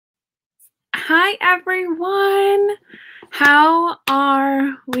Hi, everyone. How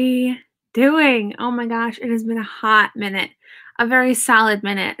are we doing? Oh my gosh, it has been a hot minute, a very solid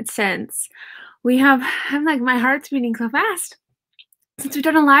minute since we have, I'm like, my heart's beating so fast. Since we've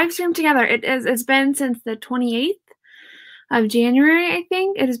done a live stream together, it's been since the 28th of January, I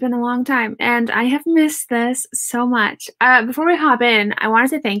think. It has been a long time, and I have missed this so much. Before we hop in, I want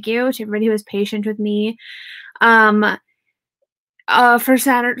to say thank you to everybody who was patient with me. For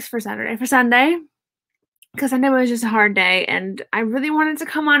Sunday, because Sunday was just a hard day, and I really wanted to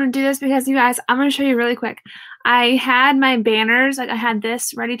come on and do this because, you guys, I'm going to show you really quick. I had my banners, like I had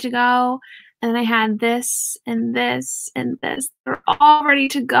this ready to go, and then I had this and this and this. They're all ready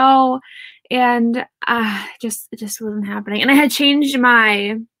to go, and it just wasn't happening. And I had changed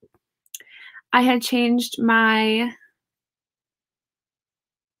my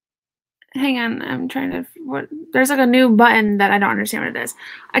hang on, I'm trying to, there's like a new button that I don't understand what it is.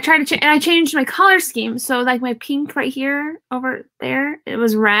 I tried to and I changed my color scheme. So like my pink right here over there, it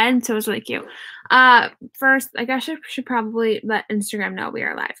was red, so it was really cute. First, I guess I should probably let Instagram know we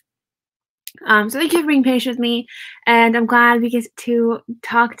are live. So thank you for being patient with me, and I'm glad we get to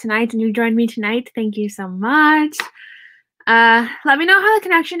talk tonight, and you joined me tonight. Thank you so much. Let me know how the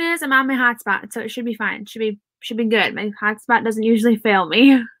connection is. I'm on my hotspot, so it should be fine. Should be good. My hotspot doesn't usually fail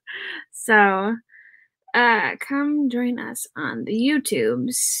me. So, come join us on the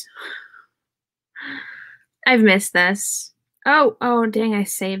YouTubes. I've missed this. Oh, dang, I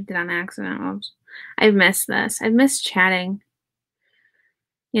saved it on accident. Oops. I've missed this. I've missed chatting.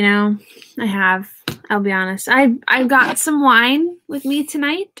 You know, I have. I'll be honest. I've got some wine with me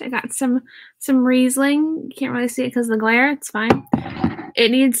tonight. I got some Riesling. You can't really see it because of the glare. It's fine.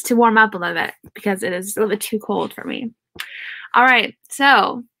 It needs to warm up a little bit because it is a little bit too cold for me. All right,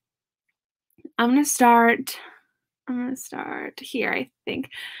 so I'm gonna start here, I think.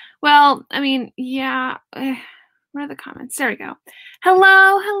 Well, I mean, yeah. Where are the comments? There we go.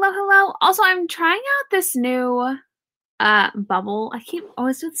 Hello. Also, I'm trying out this new bubble. I keep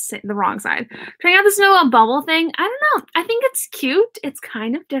always saying the wrong side. Trying out this new bubble thing. I don't know. I think it's cute. It's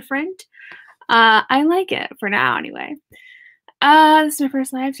kind of different. I like it for now, anyway. This is my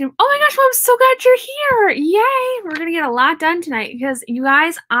first live stream. Oh my gosh, well, I'm so glad you're here. Yay. We're going to get a lot done tonight because you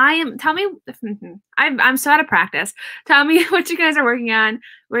guys, tell me, I'm so out of practice. Tell me what you guys are working on,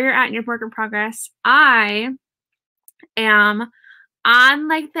 where you're at in your work in progress. I am on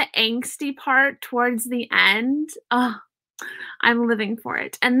like the angsty part towards the end. Oh, I'm living for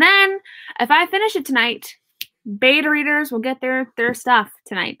it. And then if I finish it tonight, beta readers will get their stuff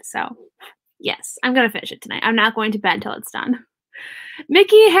tonight. So yes, I'm going to finish it tonight. I'm not going to bed until it's done.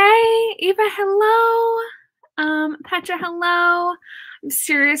 Mickey, hey. Eva, hello. Petra, hello. I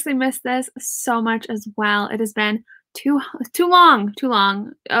seriously missed this so much as well. It has been too long.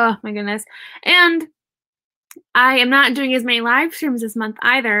 Oh my goodness. And I am not doing as many live streams this month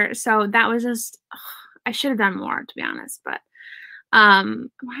either. So that was just, I should have done more, to be honest. But my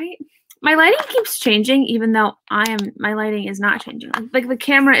lighting keeps changing, even though my lighting is not changing. Like the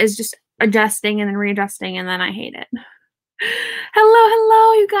camera is just adjusting and then readjusting, and then I hate it.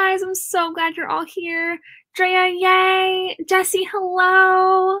 Hello, you guys. I'm so glad you're all here. Drea, yay. Jessie,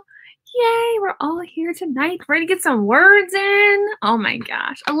 hello. Yay, we're all here tonight. Ready to get some words in. Oh my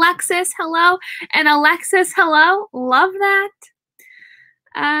gosh. Alexis, hello. And Alexis, hello. Love that.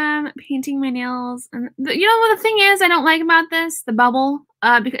 Painting my nails. And you know what the thing is I don't like about this? The bubble.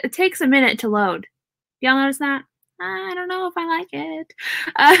 Because it takes a minute to load. Y'all notice that? I don't know if I like it.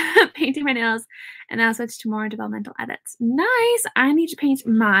 Painting my nails, and I'll switch to more developmental edits. Nice. I need to paint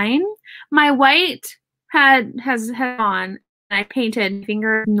mine. My white has on, and I painted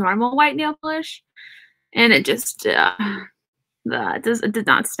finger normal white nail polish, and it just it did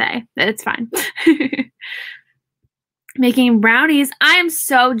not stay. It's fine. Making brownies. I am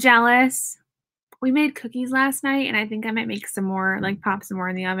so jealous. We made cookies last night, and I think I might make some more, like pop some more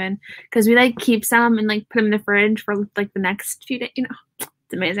in the oven, because we like keep some and like put them in the fridge for like the next few days. You know, it's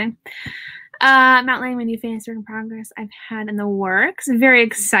amazing. I'm outlining my new fantasy work in progress I've had in the works. Very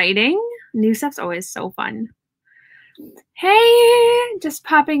exciting. New stuff's always so fun. Hey, just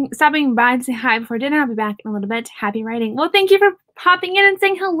stopping by to say hi before dinner. I'll be back in a little bit. Happy writing. Well, thank you for popping in and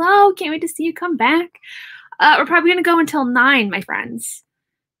saying hello. Can't wait to see you come back. We're probably gonna go until 9, my friends.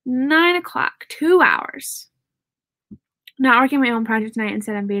 9 o'clock, 2 hours. Not working on my own project tonight.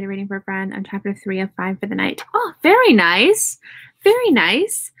 Instead, I'm beta reading for a friend on chapter 3 of 5 for the night. Oh, very nice. Very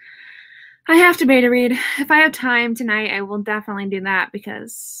nice. I have to beta read. If I have time tonight, I will definitely do that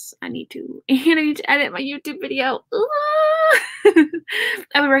because I need to edit my YouTube video.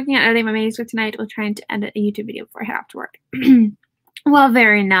 I'll be working on editing my manuscript tonight while trying to edit a YouTube video before I head off to work. Well,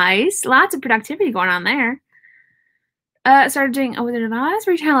 very nice. Lots of productivity going on there. Started doing a Wizard of Oz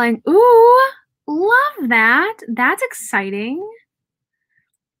retelling. Ooh, love that. That's exciting.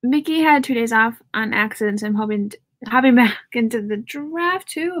 Mickey had 2 days off on accident, so I'm hopping back into the draft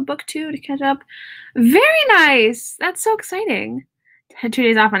too, book 2 to catch up. Very nice. That's so exciting. Had 2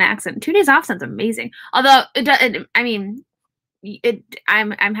 days off on accident. 2 days off sounds amazing. Although I'm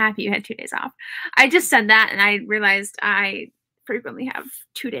happy you had 2 days off. I just said that and I realized I frequently have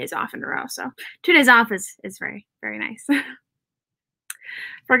 2 days off in a row. So 2 days off is very, very nice.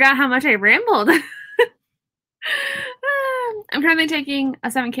 Forgot how much I rambled. I'm currently taking a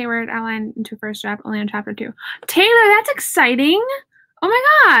 7K word outline into a first draft, only on chapter 2. Taylor, that's exciting. Oh my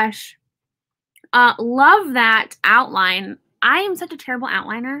gosh. Love that outline. I am such a terrible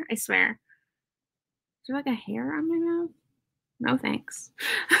outliner, I swear. Is there like a hair on my mouth? No thanks.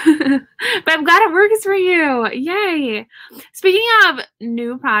 But I'm glad it works for you. Yay. Speaking of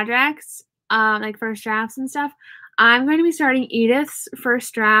new projects, like first drafts and stuff, I'm going to be starting Edith's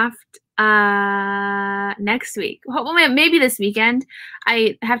first draft next week. Well, maybe this weekend.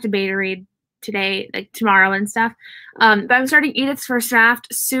 I have to beta read today, like tomorrow and stuff. But I'm starting Edith's first draft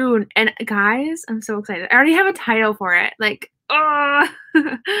soon. And guys, I'm so excited. I already have a title for it. Like, oh,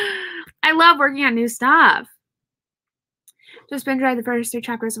 I love working on new stuff. Just binge read the first 3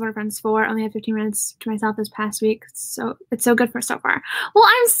 chapters of What Are Friends For. Only had 15 minutes to myself this past week. So it's so good for so far. Well,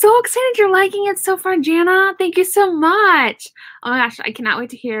 I'm so excited you're liking it so far, Jana. Thank you so much. Oh my gosh, I cannot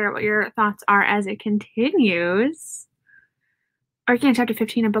wait to hear what your thoughts are as it continues. Working on chapter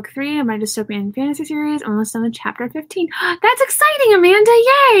 15 of book 3 of my dystopian fantasy series. Almost done with chapter 15. That's exciting, Amanda.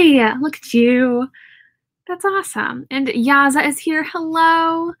 Yay! Look at you. That's awesome. And Yaza is here.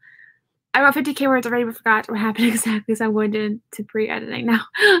 Hello. I wrote 50K words already, but forgot what happened exactly, so I'm going to pre-editing now.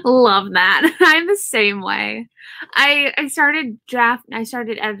 Love that. I'm the same way. I started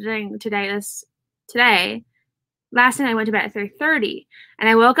editing today. Last night I went to bed at 3:30, and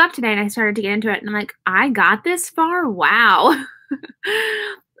I woke up today and I started to get into it, and I'm like, I got this far? Wow.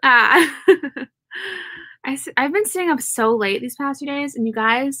 I've been staying up so late these past few days, and you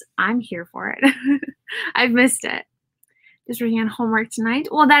guys, I'm here for it. I've missed it. Just working on homework tonight.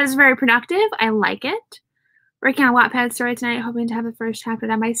 Well, that is very productive. I like it. Working on Wattpad story tonight, hoping to have the first chapter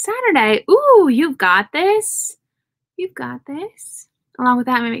done by Saturday. Ooh, you've got this. You've got this. Along with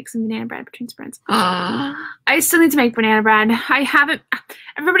that, I'm going to make some banana bread between sprints. I still need to make banana bread. I haven't.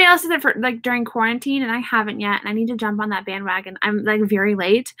 Everybody else did it for like during quarantine, and I haven't yet. And I need to jump on that bandwagon. I'm like very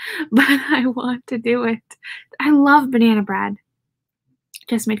late, but I want to do it. I love banana bread.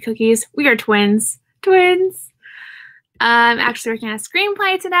 Just made cookies. We are twins. Twins. I'm actually working on a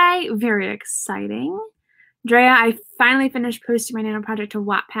screenplay today. Very exciting. Drea, I finally finished posting my nano project to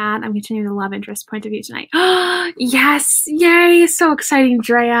Wattpad. I'm continuing the love interest point of view tonight. Yes! Yay! So exciting,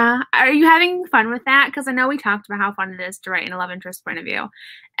 Drea. Are you having fun with that? Because I know we talked about how fun it is to write in a love interest point of view.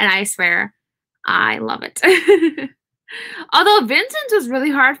 And I swear, I love it. Although Vincent's was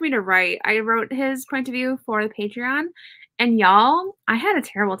really hard for me to write. I wrote his point of view for the Patreon. And y'all, I had a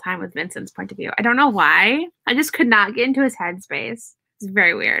terrible time with Vincent's point of view. I don't know why. I just could not get into his headspace. It's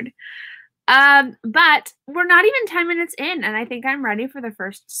very weird. But we're not even 10 minutes in, and I think I'm ready for the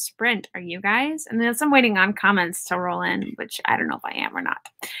first sprint. Are you guys? And then I'm waiting on comments to roll in, which I don't know if I am or not.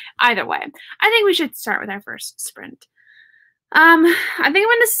 Either way, I think we should start with our first sprint. I think I'm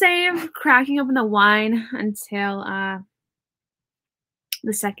going to save cracking open the wine until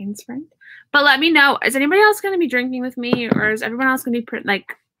the second sprint. But let me know, is anybody else going to be drinking with me, or is everyone else going to be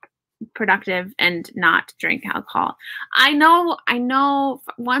productive and not drink alcohol? I know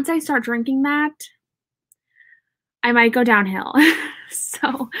once I start drinking that, I might go downhill.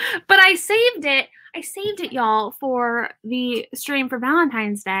 So, but I saved it, y'all, for the stream for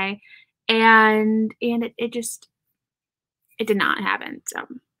Valentine's Day, and it did not happen. So,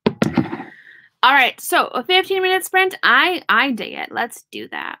 all right, so a 15-minute sprint, I dig it. Let's do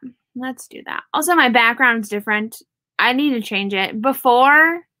that. Also, my background's different. I need to change it.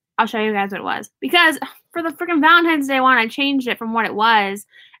 Before, I'll show you guys what it was. Because for the freaking Valentine's Day one, I changed it from what it was.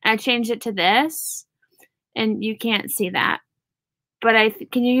 And I changed it to this. And you can't see that. But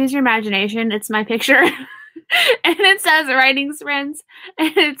can you use your imagination? It's my picture. And it says writing sprints.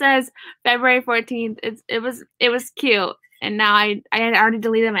 And it says February 14th. It was cute. And now I had already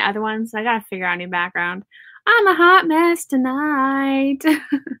deleted my other ones. So I got to figure out a new background. I'm a hot mess tonight.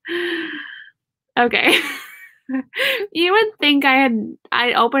 Okay. You would think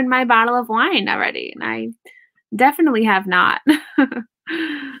I opened my bottle of wine already, and I definitely have not. All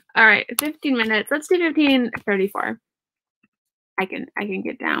right, 15 minutes. Let's do 15:34. I can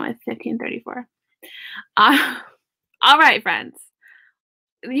get down with 15:34. All right, friends.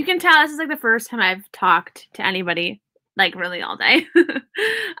 You can tell this is like the first time I've talked to anybody like really all day.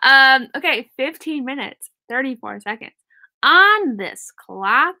 Okay, 15 minutes, 34 seconds on this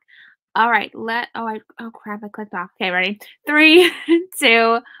clock. All right, oh crap, I clicked off. Okay, ready? 3,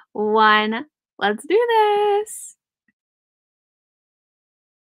 2, 1. Let's do this.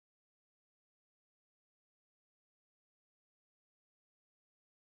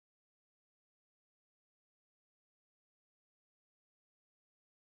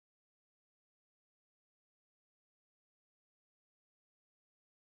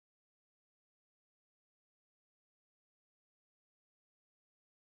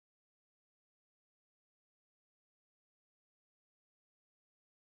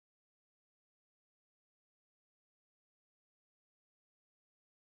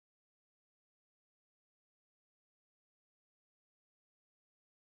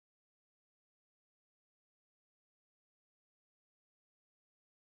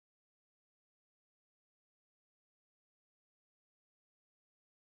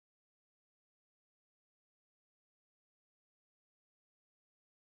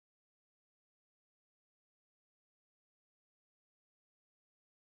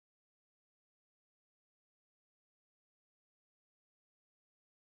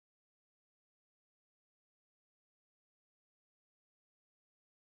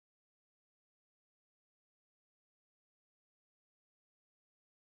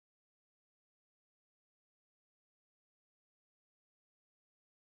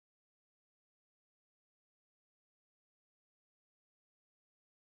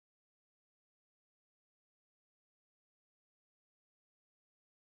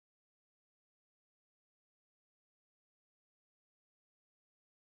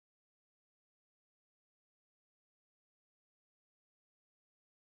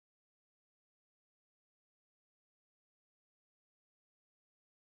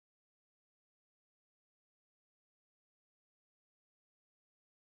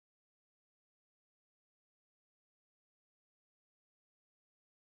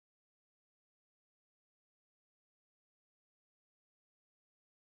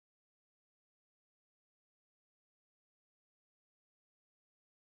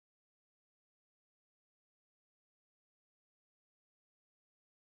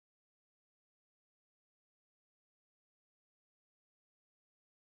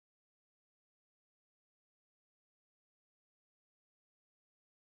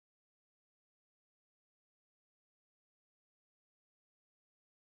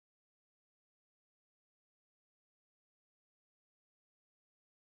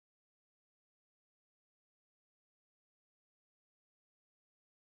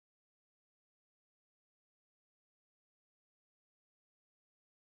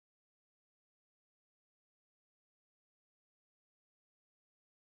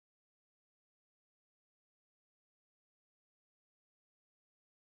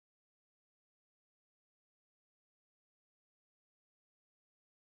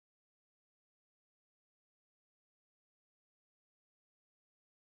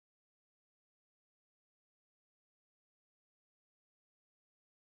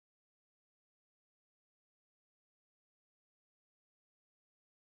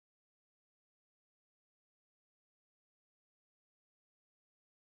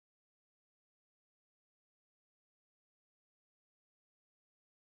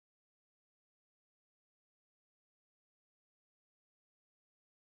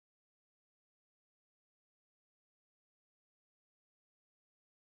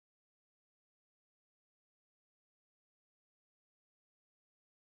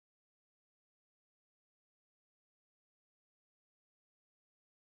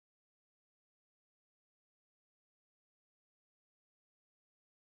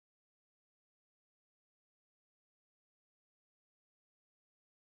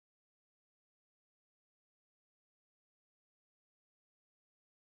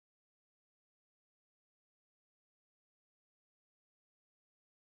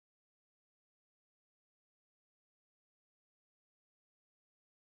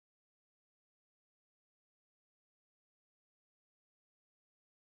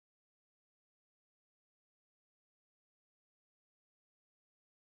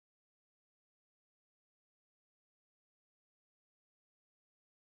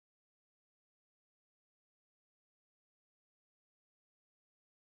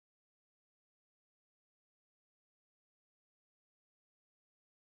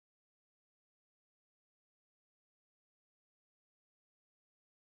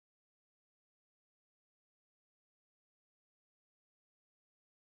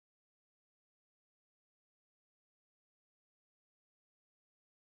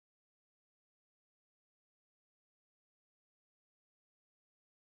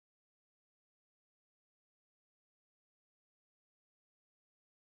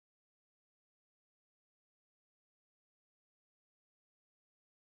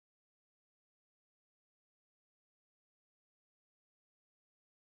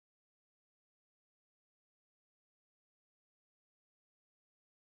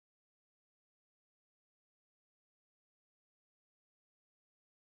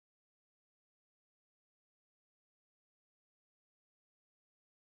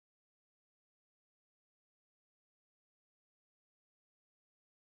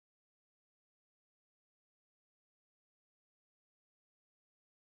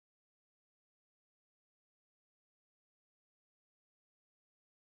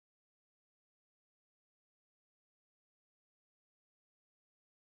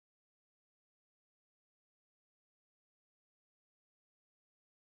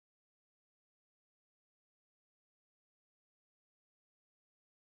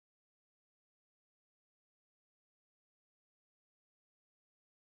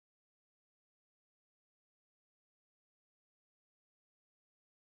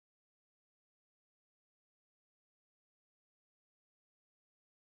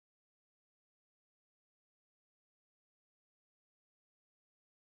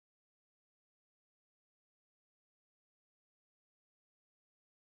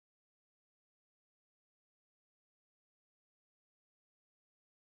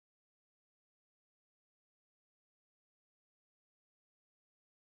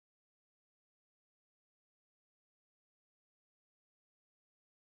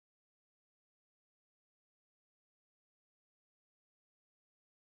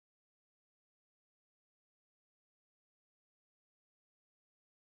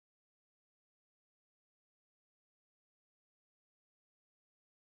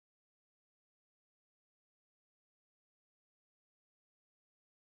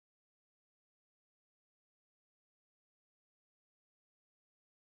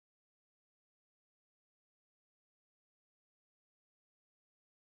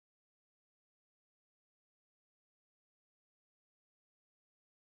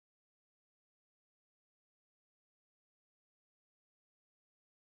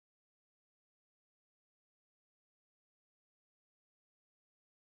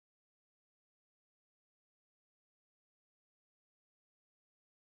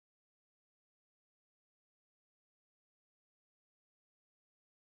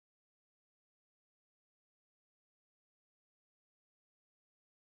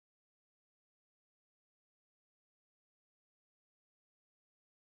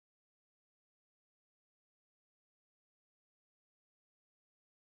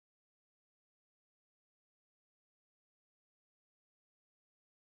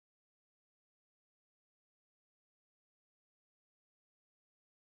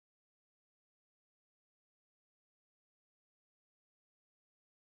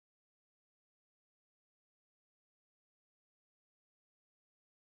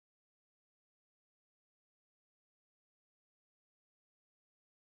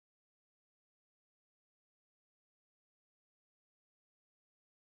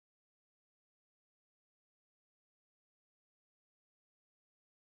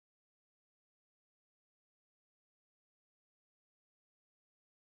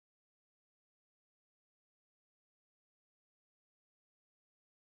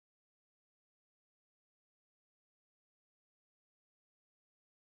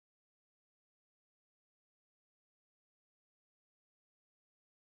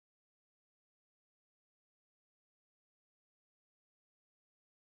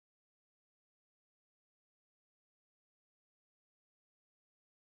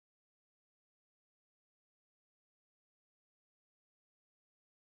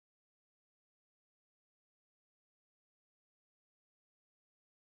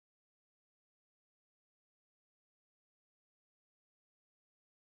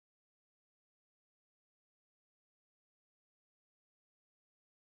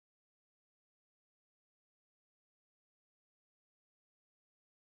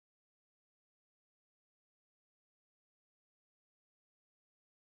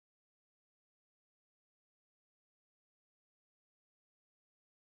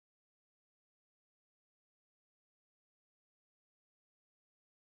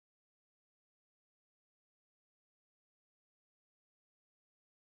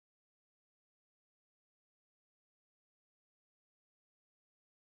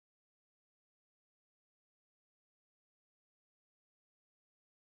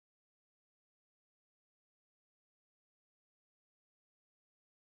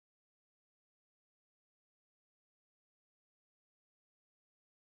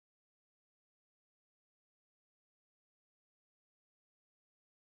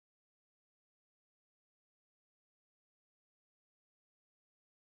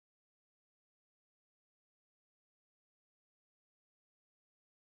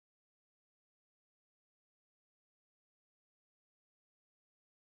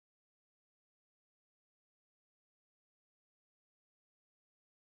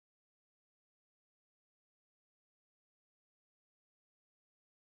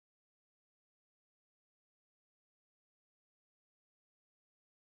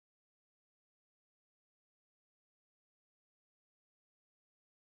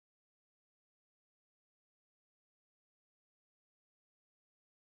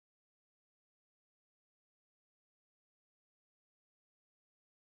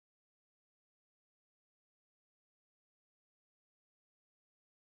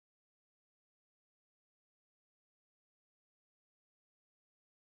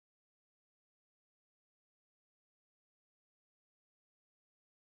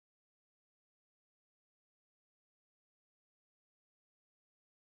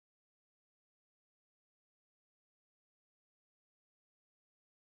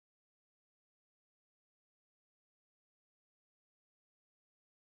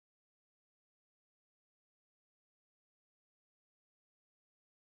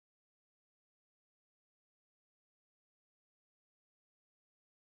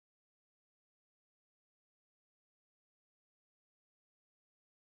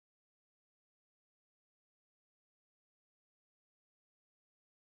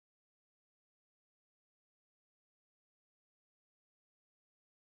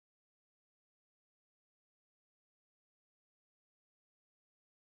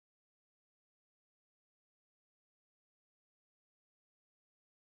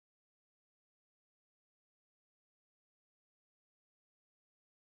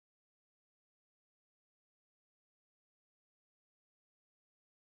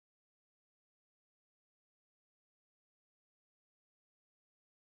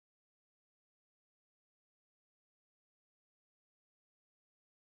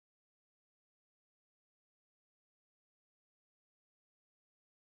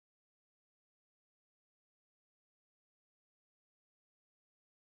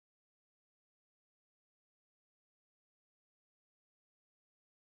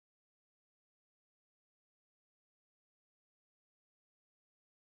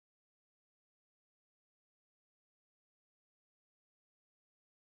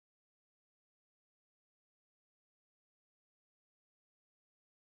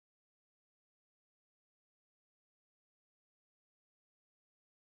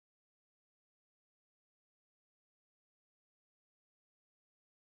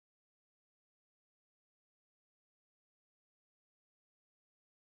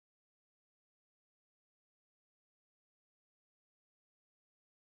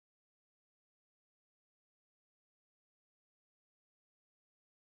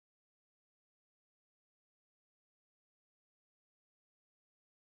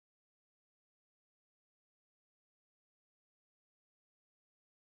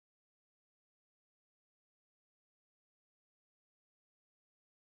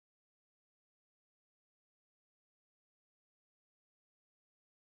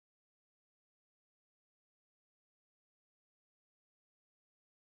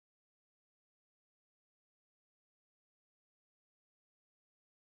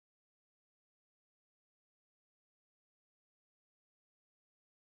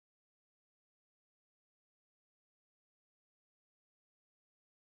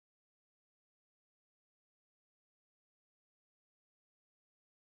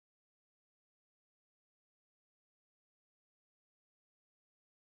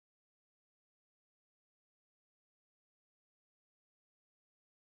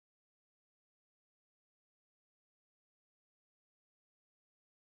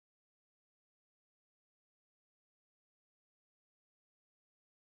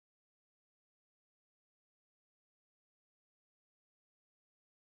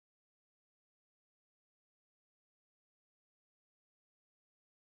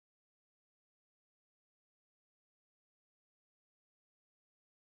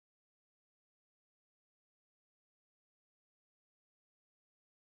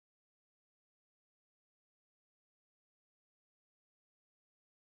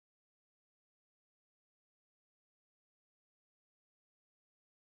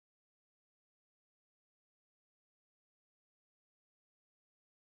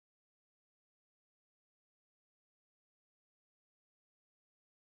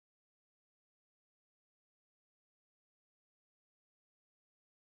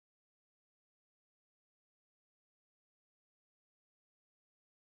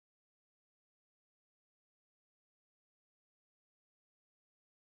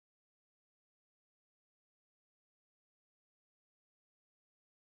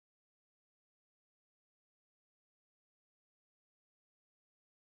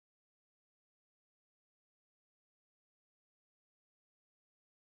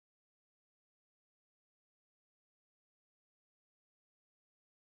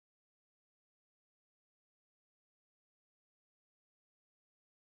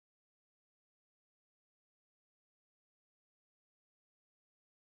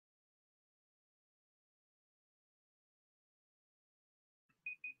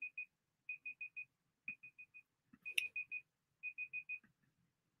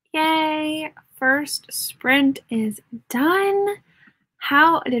 Yay! First sprint is done.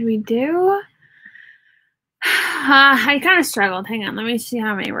 How did we do? I kind of struggled. Hang on, let me see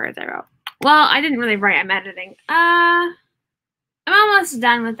how many words I wrote. Well, I didn't really write. I'm editing. I'm almost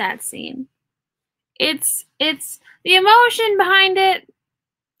done with that scene. It's the emotion behind it.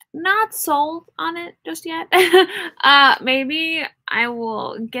 Not sold on it just yet. Maybe I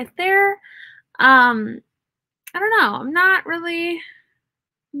will get there. I don't know. I'm not really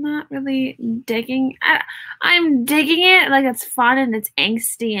digging. I'm digging it, like it's fun and it's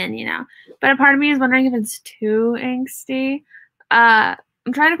angsty, and you know. But a part of me is wondering if it's too angsty. I'm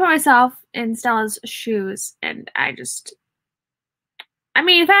trying to put myself in Stella's shoes, and I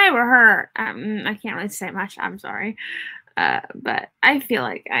mean, if I were her, I can't really say much. I'm sorry. But I feel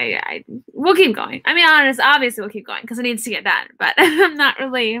like we'll keep going. I mean, obviously we'll keep going because it needs to get done, but I'm not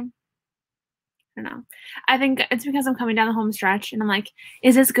really, I don't know. I think it's because I'm coming down the home stretch and I'm like,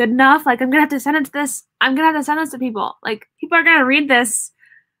 is this good enough? Like, I'm going to have to send it to this. I'm going to have to send this to people. Like, people are going to read this,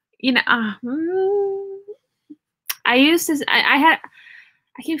 you know. I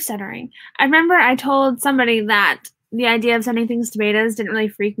keep stuttering. I remember I told somebody that the idea of sending things to betas didn't really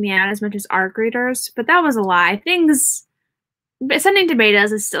freak me out as much as ARC readers, but that was a lie. Sending to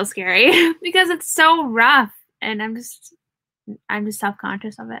betas is still scary because it's so rough, and I'm just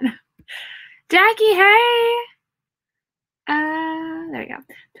self-conscious of it. Jackie, hey. There we go.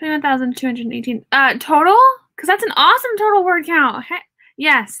 21,218 total, because that's an awesome total word count. Hey,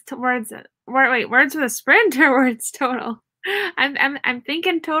 yes, words. Wait, words for the sprint or words total? I'm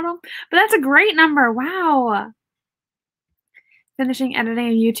thinking total, but that's a great number. Wow. Finishing editing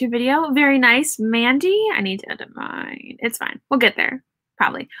a YouTube video. Very nice. Mandy, I need to edit mine. It's fine. We'll get there.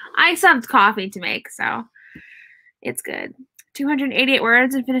 Probably. I still have coffee to make, so it's good. 288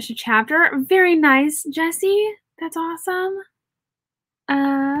 words and finish a chapter. Very nice, Jessie. That's awesome.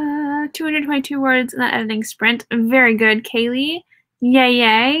 222 words in the editing sprint. Very good, Kaylee. Yay,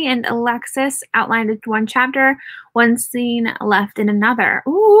 yay. And Alexis outlined one chapter, one scene left in another.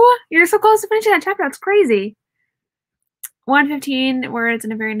 Ooh, you're so close to finishing that chapter. That's crazy. 115 words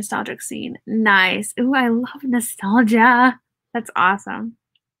in a very nostalgic scene. Nice. Ooh, I love nostalgia. That's awesome.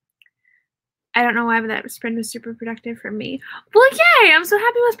 I don't know why, but that sprint was super productive for me. Well, yay! I'm so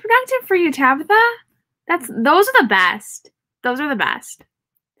happy it was productive for you, Tabitha. Those are the best. Those are the best.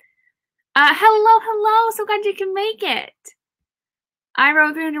 Hello. So glad you can make it. I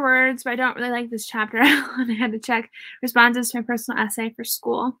wrote 300 words, but I don't really like this chapter. And I had to check responses to my personal essay for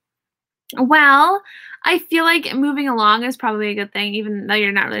school. Well, I feel like moving along is probably a good thing, even though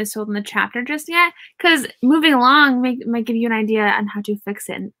you're not really sold in the chapter just yet, because moving along might give you an idea on how to fix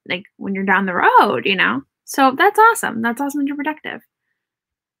it, like when you're down the road, you know? So that's awesome. That's awesome and you're productive.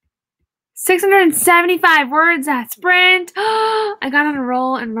 675 words at sprint. I got on a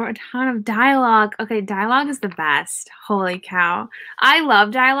roll and wrote a ton of dialogue. Okay, dialogue is the best. Holy cow. I love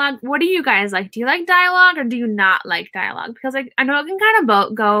dialogue. What do you guys like? Do you like dialogue or do you not like dialogue? Because I know it can kind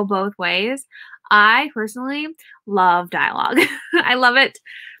of go both ways. I personally love dialogue. I love it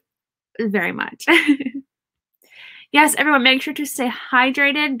very much. Yes, everyone, make sure to stay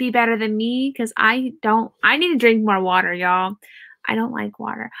hydrated. Be better than me because I need to drink more water, y'all. I don't like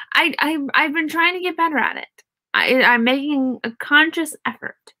water. I've been trying to get better at it. I'm making a conscious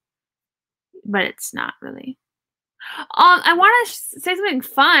effort, but it's not really. I want to say something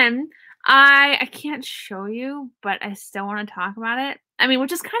fun. I can't show you, but I still want to talk about it. I mean,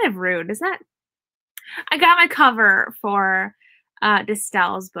 which is kind of rude, isn't that? I got my cover for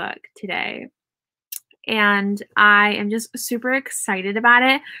Destelle's book today. And I am just super excited about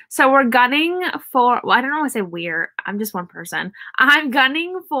it. So we're gunning for, well, I don't know what to say we're. I'm just one person. I'm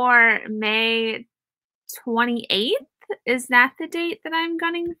gunning for May 28th. Is that the date that I'm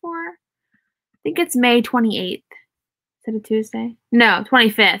gunning for? I think it's May 28th. Is it a Tuesday? No,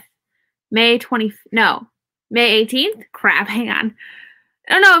 25th. May 18th? Crap, hang on.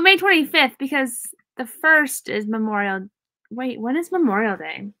 Oh, no, May 25th because the 1st is Memorial. Wait, when is Memorial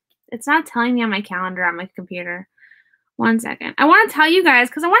Day? It's not telling me on my calendar on my computer. 1 second. I want to tell you guys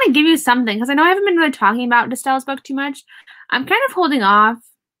because I want to give you something because I know I haven't been really talking about Destelle's book too much. I'm kind of holding off.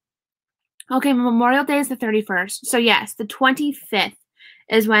 Okay, Memorial Day is the 31st. So yes, the 25th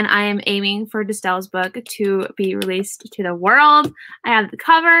is when I am aiming for Destelle's book to be released to the world. I have the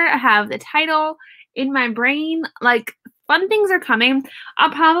cover. I have the title in my brain. Like, fun things are coming.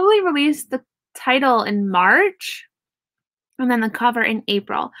 I'll probably release the title in March. And then the cover in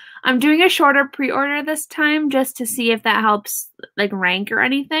April. I'm doing a shorter pre-order this time just to see if that helps like rank or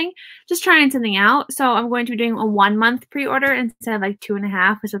anything. Just trying something out. So I'm going to be doing a 1 month pre-order instead of like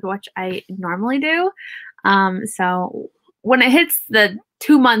 2.5, which is what I normally do. So when it hits the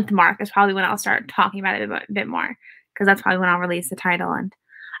 2-month mark is probably when I'll start talking about it a bit more, because that's probably when I'll release the title. And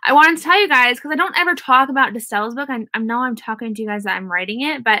I wanted to tell you guys, because I don't ever talk about Destell's book. I know I'm talking to you guys that I'm writing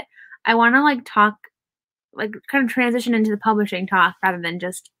it, but I want to like talk, like kind of transition into the publishing talk rather than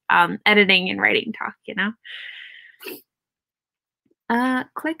just editing and writing talk, you know?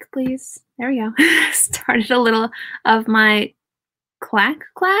 Click, please. There we go. Started a little of my clack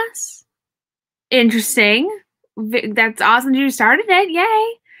class. Interesting. That's awesome. You started it.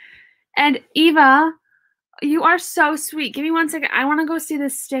 Yay. And Eva, you are so sweet. Give me 1 second. I want to go see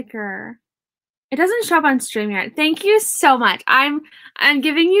this sticker. It doesn't show up on stream yet. Thank you so much. I'm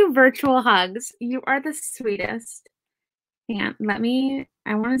giving you virtual hugs. You are the sweetest. Hang on.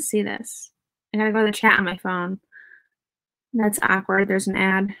 I want to see this. I gotta go to the chat on my phone. That's awkward. There's an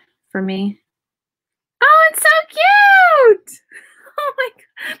ad for me. Oh, it's so cute. Oh my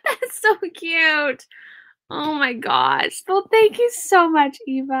God. That's so cute. Oh my gosh. Well, thank you so much,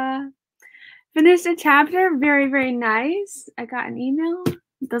 Eva. Finished a chapter. Very, very nice. I got an email.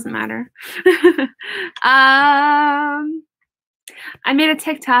 It doesn't matter. I made a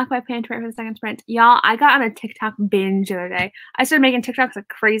TikTok by planning to write for the second sprint. Y'all, I got on a TikTok binge the other day. I started making TikToks like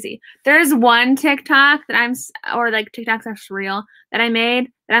crazy. There's one TikTok that TikToks are real that I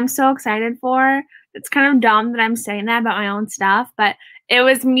made that I'm so excited for. It's kind of dumb that I'm saying that about my own stuff, but it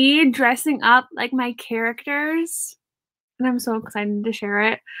was me dressing up like my characters. And I'm so excited to share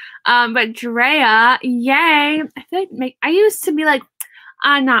it. But Drea, yay. I feel like I used to be like,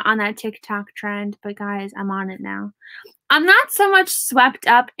 I'm not on that TikTok trend, but guys, I'm on it now. I'm not so much swept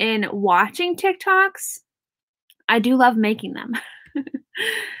up in watching TikToks. I do love making them.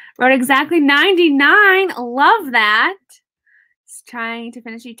 Wrote exactly 99. Love that. Just trying to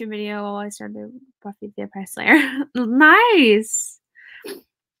finish YouTube video while I started Buffy the Vampire Slayer. Nice.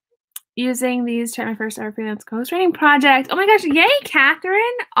 Using these to write my first ever freelance ghostwriting project. Oh my gosh, yay, Catherine.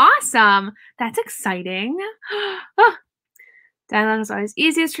 Awesome. That's exciting. Oh. Dialogue is always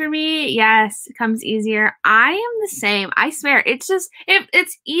easiest for me. Yes, it comes easier. I am the same. I swear. It's just,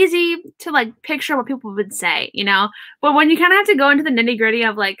 it's easy to like picture what people would say, you know? But when you kind of have to go into the nitty gritty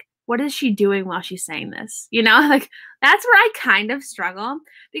of like, what is she doing while she's saying this? You know, like that's where I kind of struggle,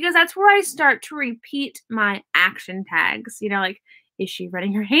 because that's where I start to repeat my action tags. You know, like, is she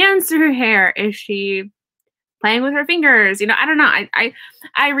running her hands through her hair? Is she playing with her fingers? You know, I don't know. I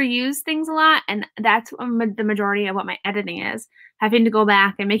reuse things a lot, and that's the majority of what my editing is. Having to go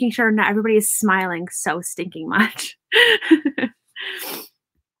back and making sure not everybody is smiling so stinking much.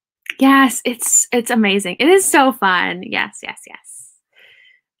 Yes, it's amazing. It is so fun. Yes, yes, yes.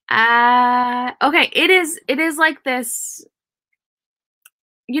 Okay, it is like this.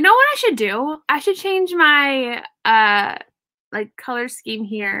 You know what I should do? I should change my like color scheme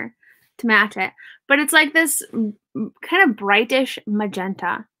here to match it. But it's like this kind of brightish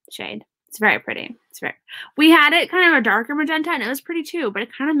magenta shade. It's very pretty. We had it kind of a darker magenta, and it was pretty too, but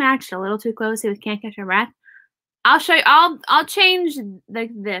it kind of matched a little too closely with Can't Catch Your Breath. I'll show you. I'll change like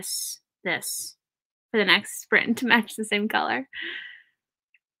this for the next sprint to match the same color.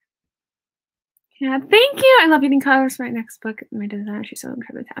 Yeah, thank you. I love eating colors for my next book. My designer, she's so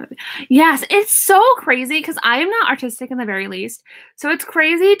incredibly talented. Yes, it's so crazy because I am not artistic in the very least. So it's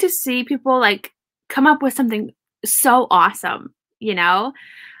crazy to see people like come up with something so awesome, you know?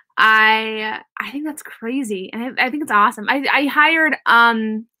 I think that's crazy. And I think it's awesome. I hired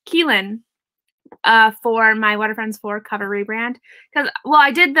Keelan for my What Are Friends For cover rebrand. Because, well,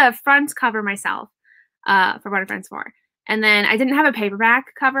 I did the front cover myself for What Are Friends For. And then I didn't have a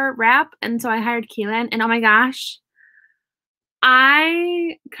paperback cover wrap, and so I hired Keelan, and oh my gosh,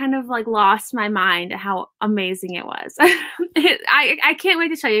 I kind of like lost my mind at how amazing it was. I can't wait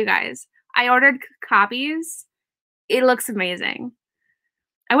to show you guys. I ordered copies. It looks amazing.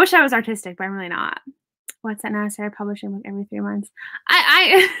 I wish I was artistic, but I'm really not. What's that now? I started publishing like every 3 months.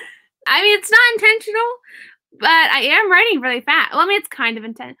 I mean, it's not intentional, but I am writing really fast. Well, I mean, it's kind of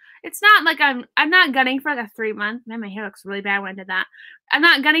intense. It's not like I'm not gunning for like a 3 month. Man, my hair looks really bad when I did that. I'm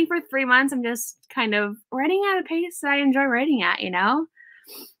not gunning for 3 months. I'm just kind of writing at a pace that I enjoy writing at, you know?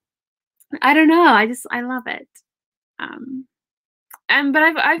 I don't know. I love it.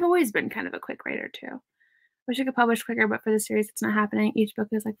 But I've always been kind of a quick writer too. Wish I could publish quicker, but for the series, it's not happening. Each book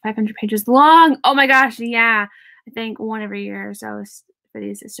is like 500 pages long. Oh my gosh, yeah. I think one every year or so for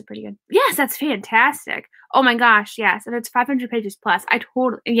these is pretty good. Yes, that's fantastic. Oh my gosh, yes. And it's 500 pages plus.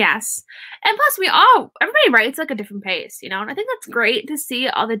 Yes. And plus everybody writes like a different pace, you know? And I think that's great to see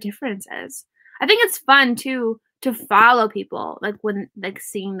all the differences. I think it's fun too to follow people like when like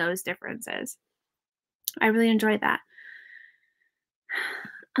seeing those differences. I really enjoy that.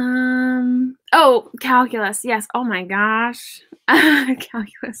 Oh, calculus. Yes. Oh my gosh.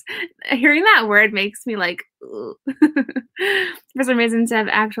 Calculus. Hearing that word makes me like, ugh. For some reason, to have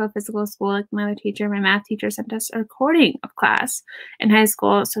actual physical school, like my other teacher, my math teacher sent us a recording of class in high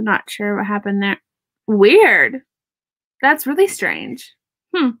school, so not sure what happened there. Weird. That's really strange.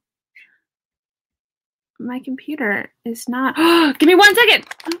 My computer is not. Give me 1 second.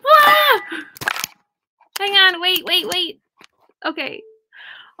 Ah! Hang on. Wait. Okay.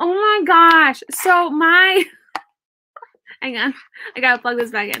 Oh my gosh. So my. Hang on. I gotta plug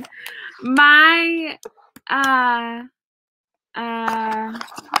this back in. My. Oh,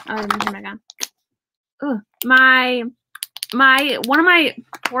 let me turn back on. Ugh. My one of my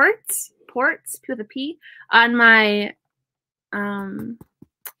ports with a P on my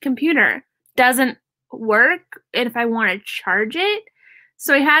computer doesn't work if I want to charge it.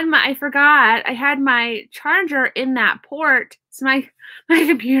 So I forgot I had my charger in that port. So my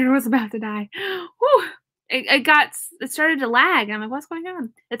computer was about to die. Whew. It started to lag. And I'm like, what's going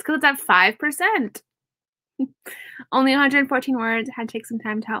on? It's because it's at 5%. Only 114 words. Had to take some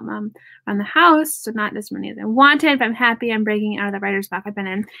time to help mom around the house, so not as many as I wanted, but I'm happy I'm breaking out of the writer's block I've been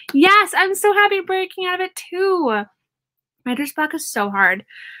in. Yes, I'm so happy breaking out of it too. Writer's block is so hard.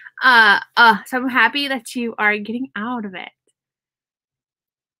 So I'm happy that you are getting out of it.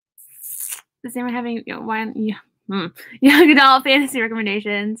 The same with having young adult fantasy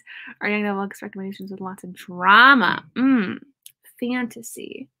recommendations or young adult books recommendations with lots of drama.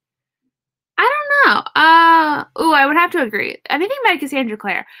 Fantasy. I don't know. I would have to agree. Anything by Cassandra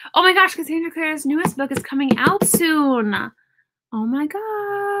Clare. Oh my gosh, Cassandra Clare's newest book is coming out soon. Oh my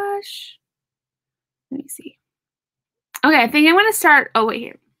gosh. Let me see. Okay, I think I'm gonna start. Oh wait,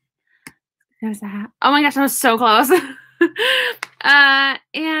 here. There's that. Oh my gosh, that was so close.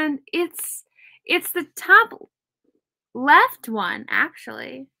 And it's the top left one,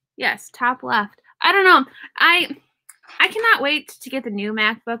 actually. Yes, top left. I don't know. I cannot wait to get the new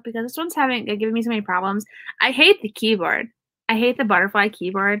MacBook because this one's giving me so many problems. I hate the keyboard. I hate the butterfly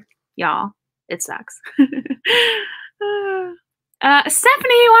keyboard. Y'all, it sucks. Stephanie,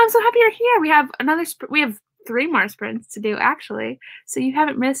 well, I'm so happy you're here. We have 3 more sprints to do, actually. So you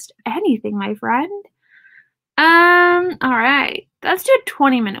haven't missed anything, my friend. All right. Let's do a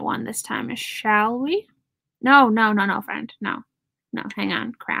 20-minute one this time, shall we? No, friend. No, hang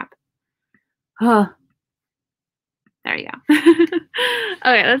on. Crap. Huh. There you go.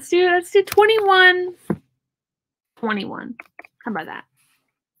 Okay, let's do 21. 21. How about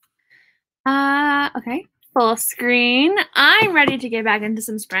that? Okay. Full screen. I'm ready to get back into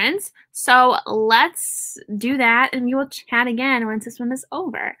some sprints. So let's do that and we will chat again once this one is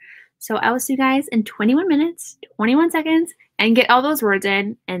over. So I will see you guys in 21 minutes, 21 seconds, and get all those words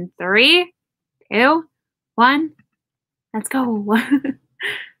in 3, 2, 1. Let's go.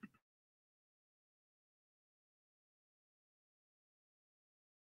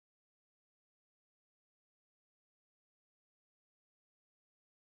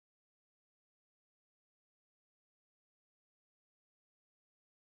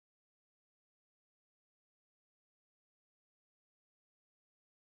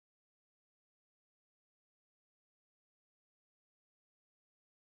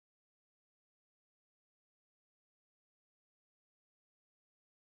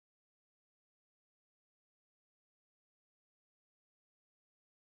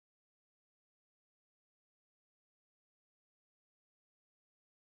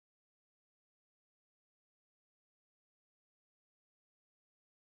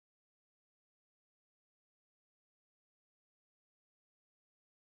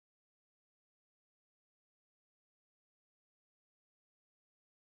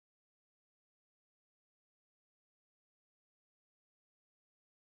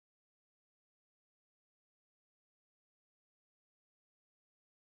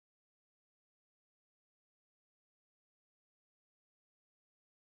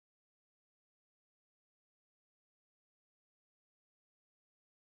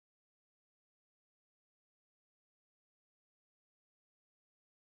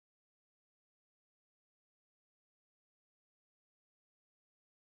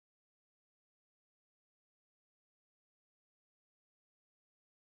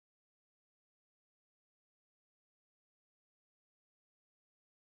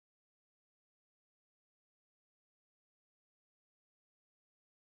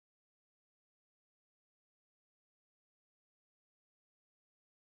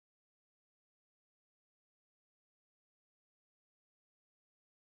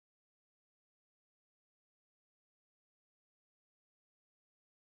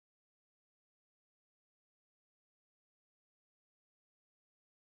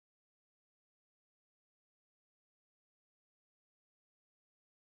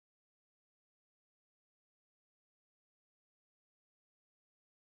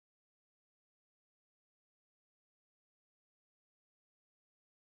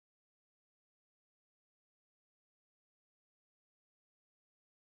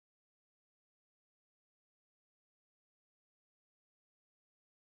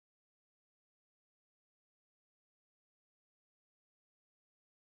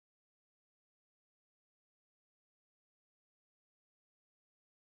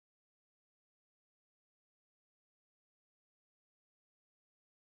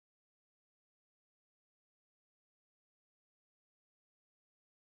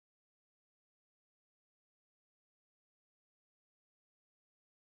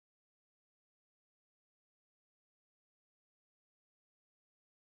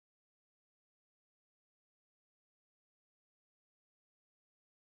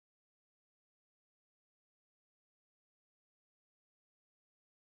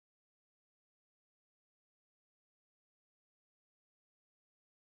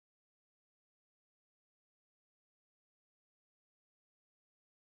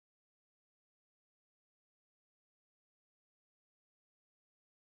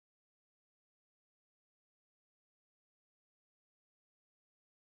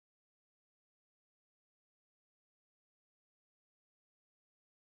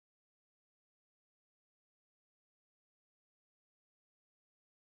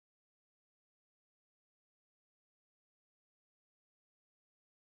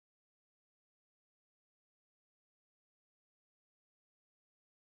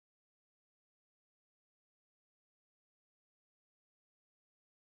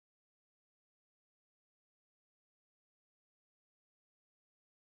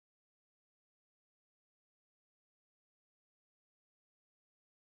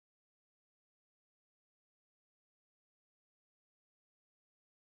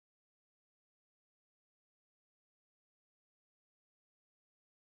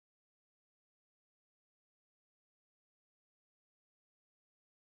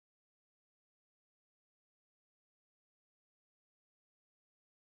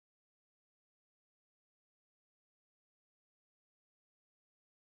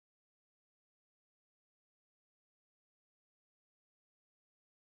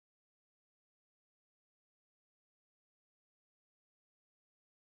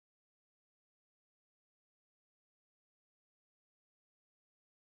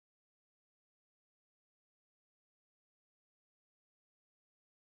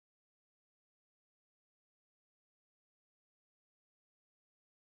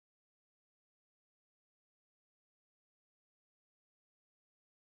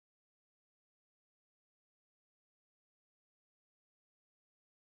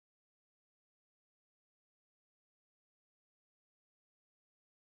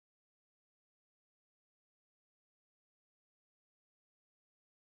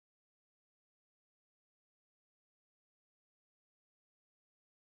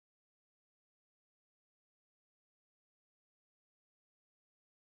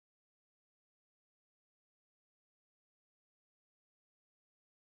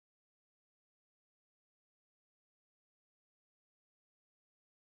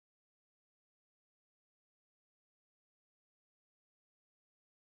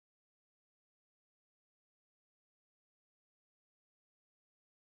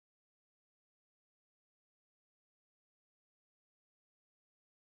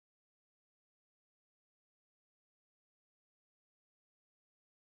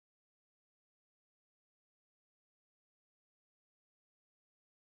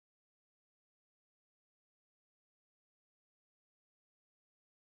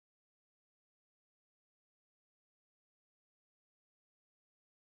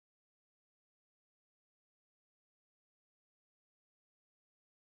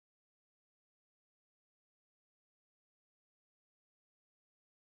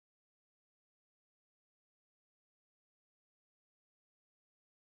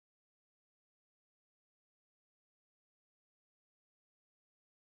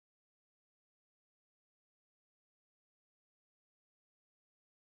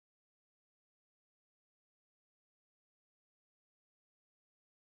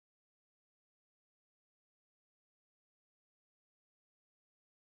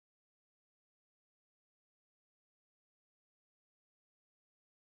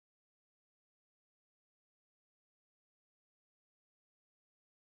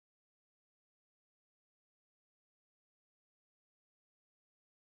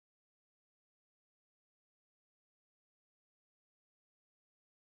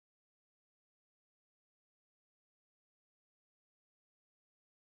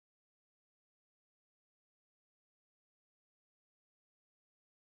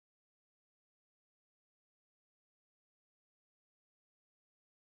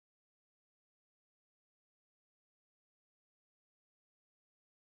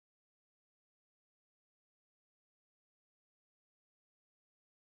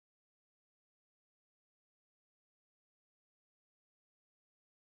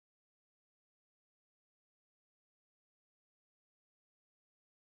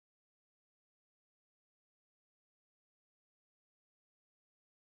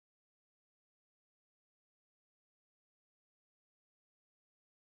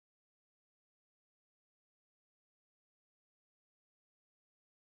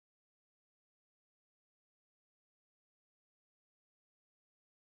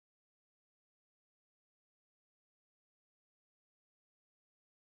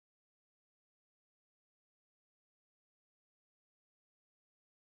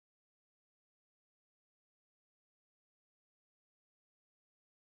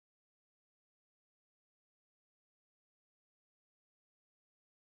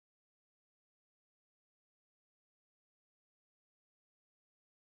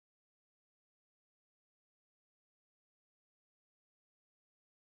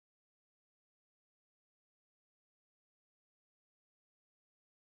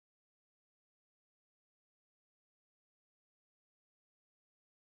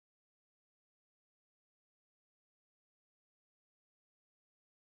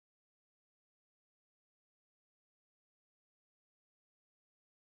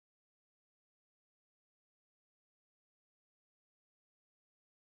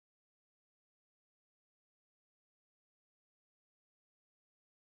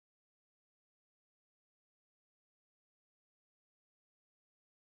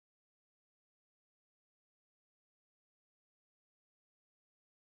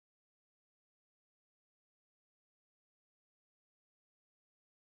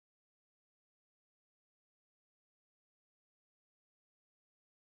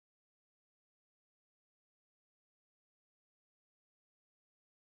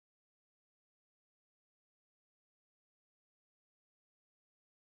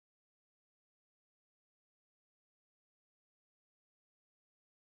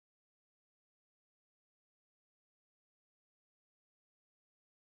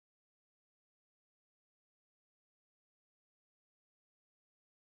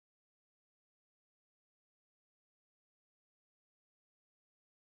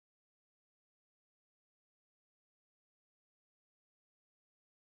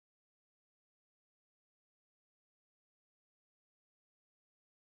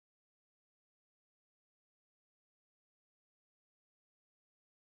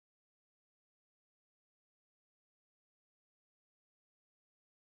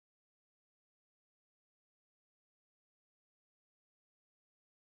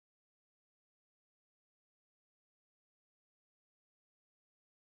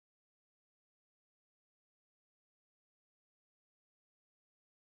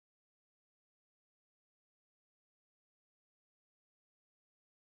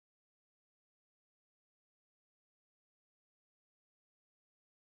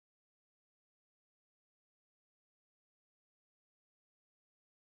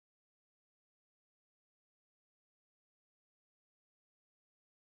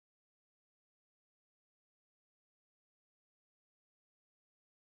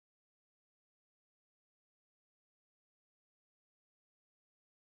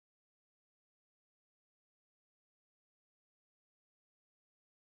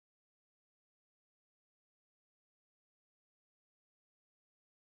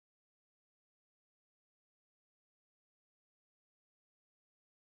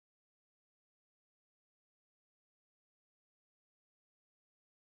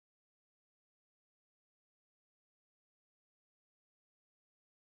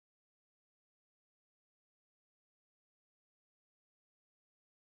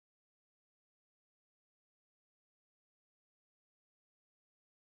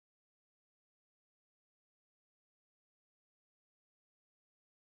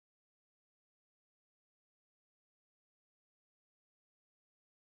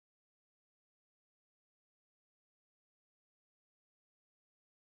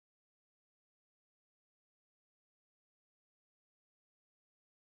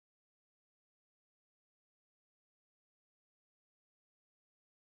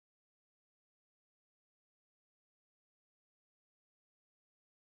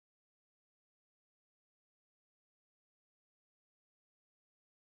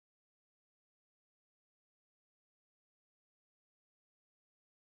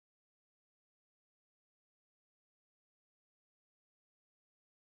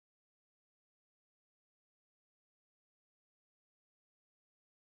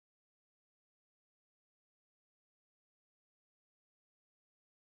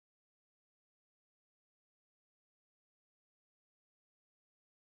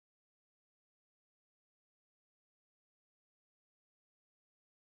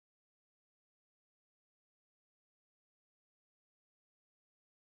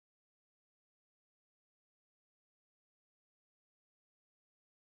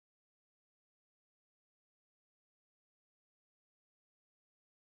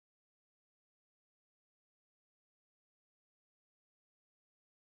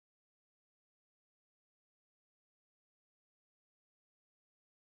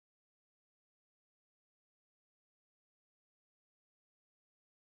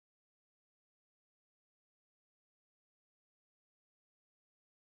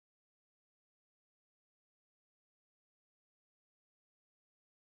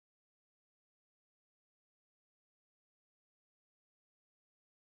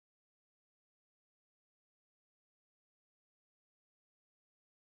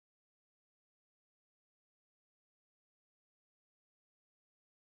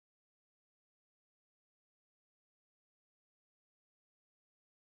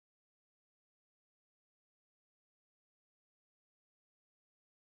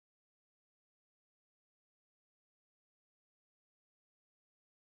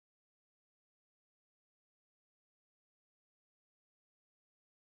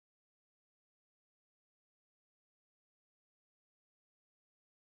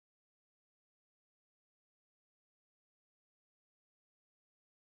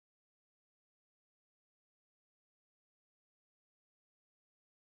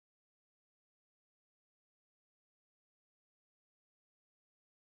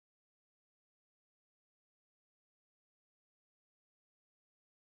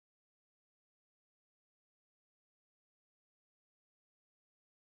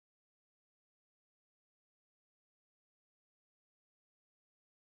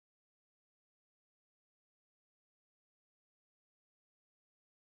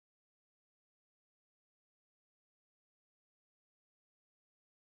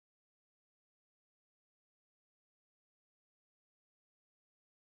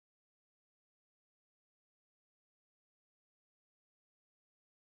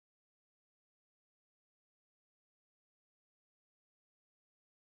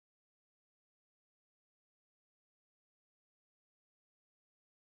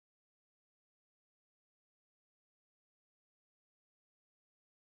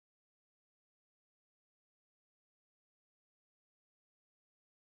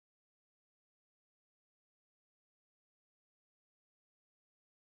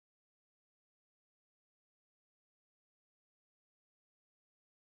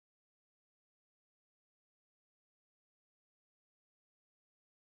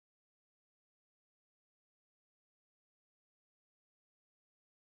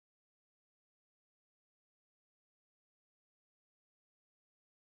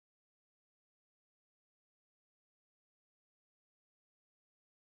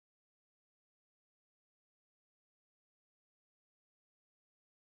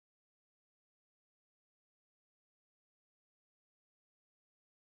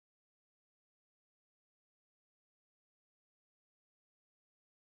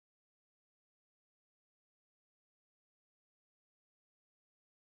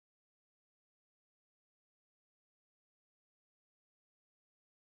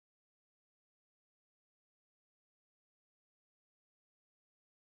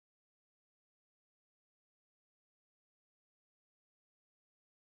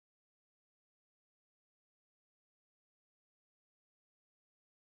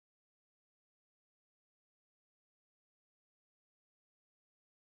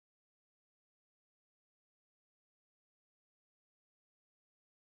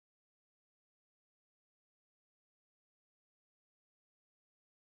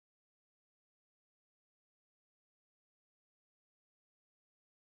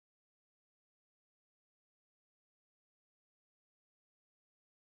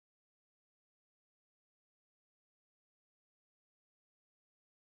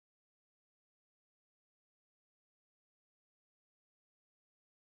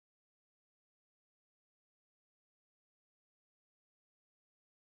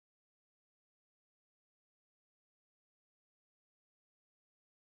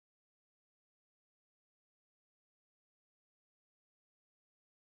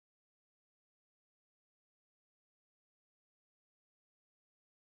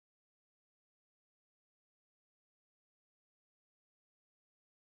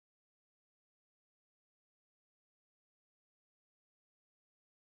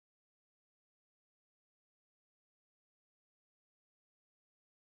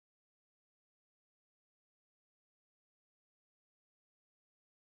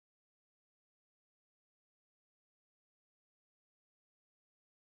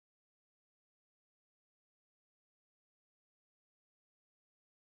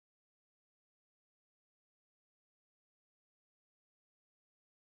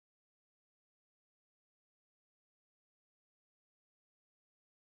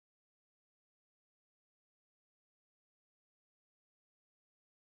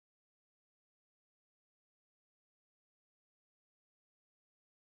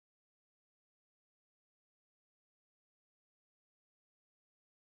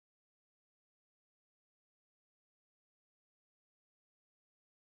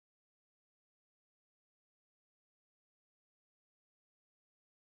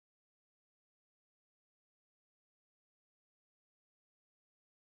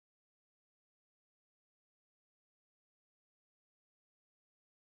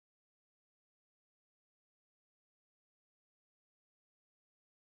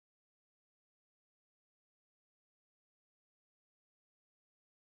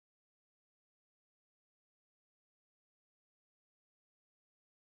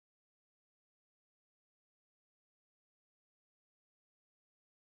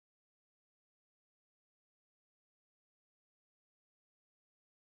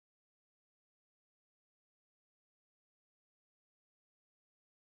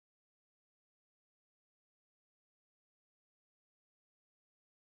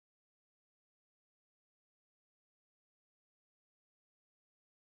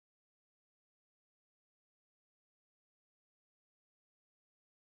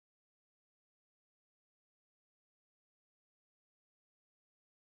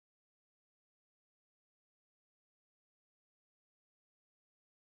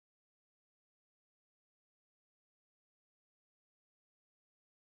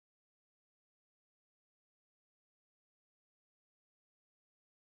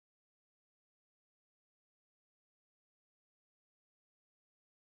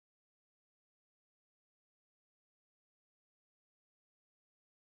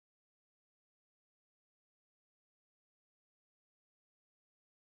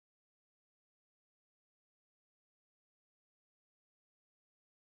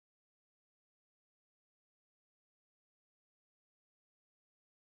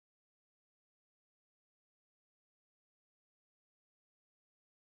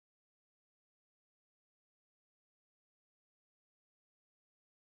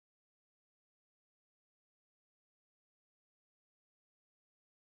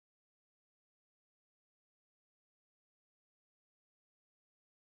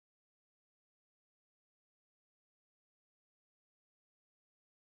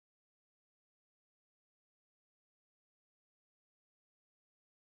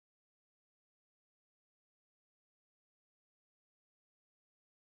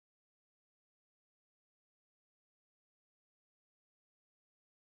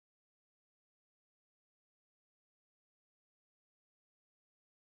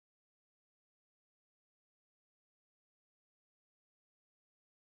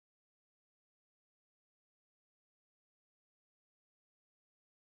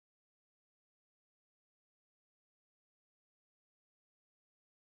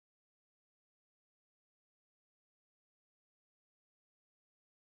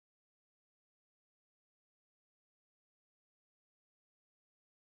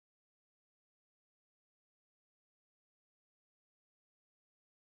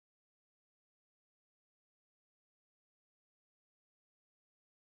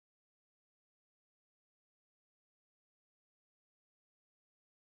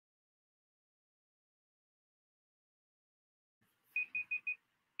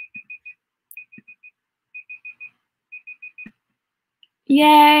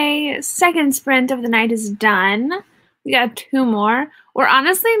 Yay! Second sprint of the night is done. We got 2 more. We're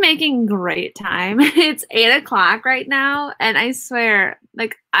honestly making great time. It's 8 o'clock right now, and I swear,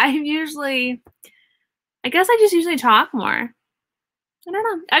 like, I guess I just usually talk more. I don't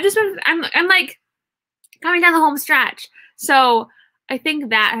know. I'm like coming down the home stretch. So I think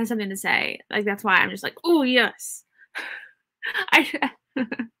that has something to say. Like, that's why I'm just like, oh, yes. I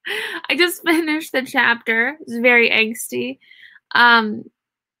just finished the chapter. It's very angsty.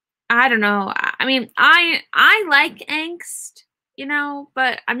 I don't know. I mean, I like angst, you know,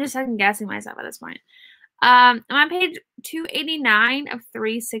 but I'm just second guessing myself at this point. I'm on page 289 of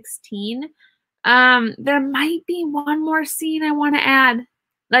 316. There might be one more scene I want to add.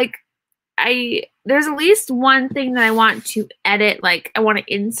 Like, there's at least one thing that I want to edit, like I want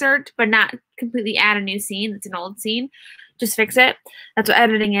to insert, but not completely add a new scene. It's an old scene. Just fix it. That's what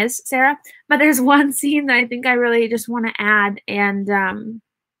editing is, Sarah. But there's one scene that I think I really just want to add, and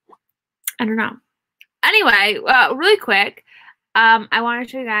I don't know. Anyway, really quick, I want to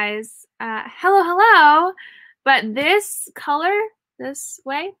show you guys, hello, but this color, this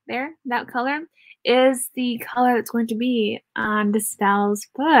way, there, that color, is the color that's going to be on Stella's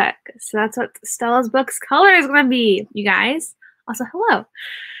book. So that's what Stella's book's color is going to be, you guys. Also, hello.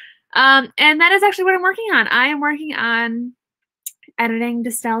 And that is actually what I'm working on. I am working on editing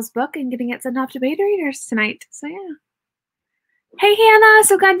Stella's book and getting it sent off to beta readers tonight. So yeah. Hey Hannah,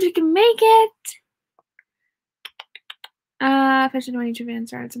 so glad you can make it. Fishing on YouTube and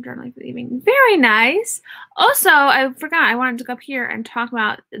started some journaling for the evening. Very nice. Also, I forgot I wanted to go up here and talk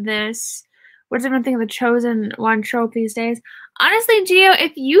about this. What's everyone think of the Chosen One trope these days? Honestly, Gio,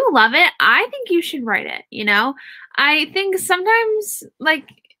 if you love it, I think you should write it, you know? I think sometimes, like,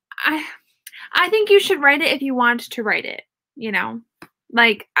 I think you should write it if you want to write it, you know?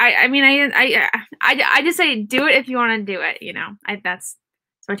 Like, I just say do it if you want to do it, you know? That's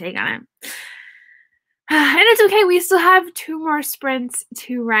my take on it. And it's okay. We still have 2 more sprints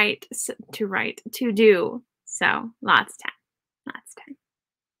to do. So lots of time.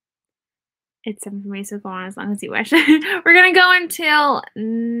 It's 7 for me, so go on as long as you wish. We're going to go until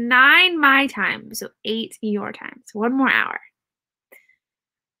 9 my time, so 8 your time. So 1 more hour.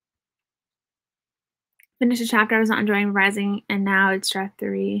 Finished a chapter I was not enjoying revising, and now it's draft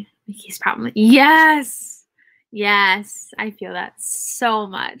 3. He's probably yes. I feel that so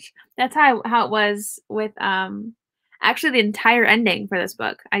much. That's how it was with actually the entire ending for this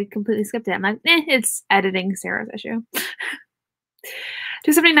book. I completely skipped it. I'm like, it's editing Sarah's issue.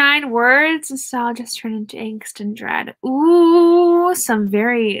 279 words, nostalgia turned into angst and dread. Ooh, some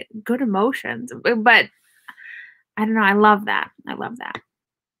very good emotions. But I don't know. I love that. I love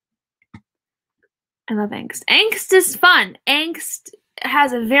angst. Angst is fun. Angst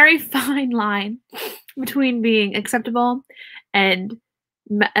has a very fine line between being acceptable and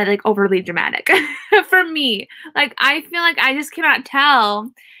like overly dramatic. For me, like I feel like I just cannot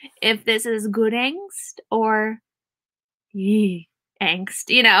tell if this is good angst or angst,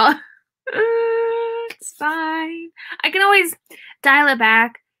 you know. It's fine. I can always dial it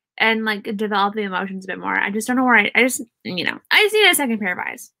back and like develop the emotions a bit more. I just don't know where I just, you know, I just need a second pair of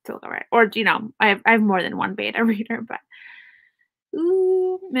eyes to look over it. Or, you know, I have more than one beta reader, but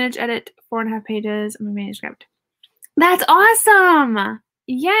ooh, manage edit 4.5 pages of my manuscript. That's awesome.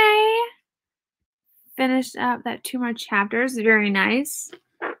 Yay. Finished up that 2 more chapters. Very nice.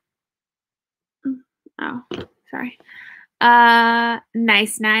 Oh, sorry.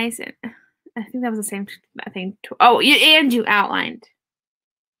 Nice. I think that was the same thing. Oh, you outlined.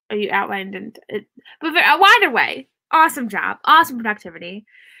 Oh, you outlined and but either way, awesome job, awesome productivity,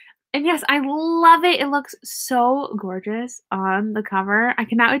 and yes, I love it. It looks so gorgeous on the cover. I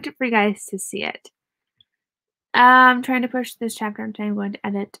cannot wait for you guys to see it. I'm trying to push this chapter on time. I'm going to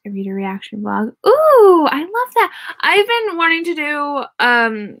edit a reader reaction vlog. Ooh, I love that. I've been wanting to do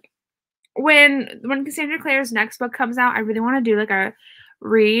when Cassandra Clare's next book comes out, I really want to do like a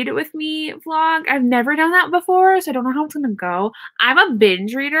read with me vlog. I've never done that before, so I don't know how it's gonna go. I'm a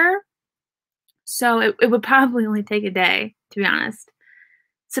binge reader, so it would probably only take a day, to be honest.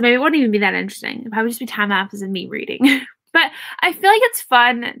 So maybe it wouldn't even be that interesting. It'd probably just be time lapses and me reading. But I feel like it's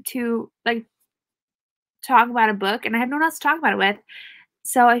fun to like talk about a book, and I have no one else to talk about it with.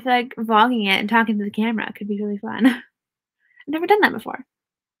 So I feel like vlogging it and talking to the camera could be really fun. I've never done that before.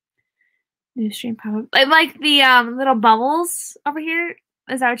 New stream pop-up. I like the little bubbles over here.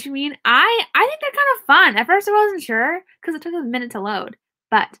 Is that what you mean? I think they're kind of fun. At first I wasn't sure because it took a minute to load,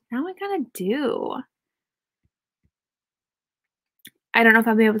 but now I kind of do. I don't know if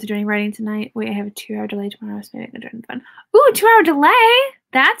I'll be able to do any writing tonight. Wait, I have a 2-hour delay tomorrow, so maybe I can join the fun. Ooh, 2-hour delay.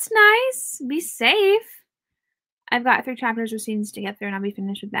 That's nice. Be safe. I've got 3 chapters or scenes to get through, and I'll be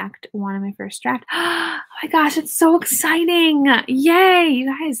finished with Act 1 of my first draft. Oh my gosh, it's so exciting! Yay, you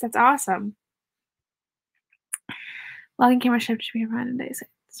guys, that's awesome. Logging camera shift should be around in days.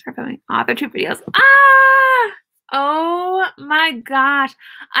 Start filming authortube videos. Ah! Oh my gosh.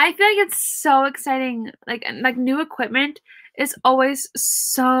 I feel like it's so exciting. Like new equipment is always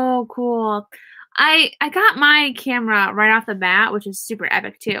so cool. I got my camera right off the bat, which is super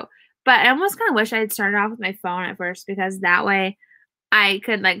epic too. But I almost kind of wish I had started off with my phone at first, because that way I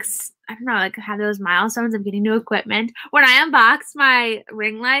could, like, I don't know, like, have those milestones of getting new equipment. When I unboxed my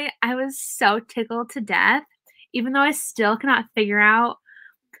ring light, I was so tickled to death, even though I still cannot figure out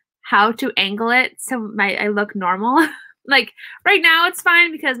how to angle it so I look normal. Like, right now it's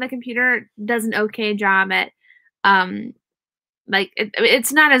fine because my computer does an okay job at, like,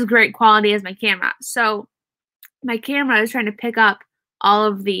 it's not as great quality as my camera. So my camera is trying to pick up all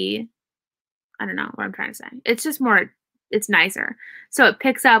of the, I don't know what I'm trying to say. It's just more, it's nicer. So it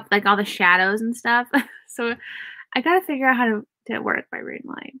picks up, like, all the shadows and stuff. So I gotta figure out how to work my ring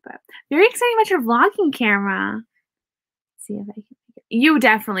light. But very exciting about your vlogging camera. Let's see if I can. You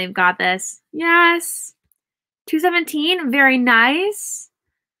definitely have got this. Yes. 217. Very nice.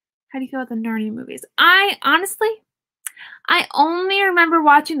 How do you feel about the Narnia movies? I only remember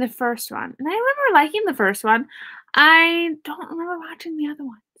watching the first one. And I remember liking the first one. I don't remember watching the other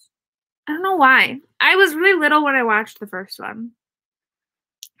ones. I don't know why. I was really little when I watched the first one.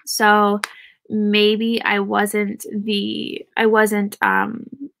 So maybe I wasn't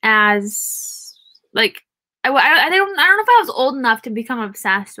as, like, I don't know if I was old enough to become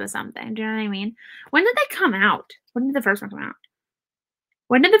obsessed with something. Do you know what I mean? When did they come out? When did the first one come out?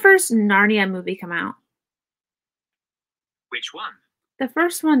 When did the first Narnia movie come out? Which one? The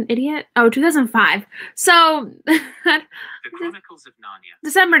first one, idiot. Oh, 2005. So The Chronicles of Narnia.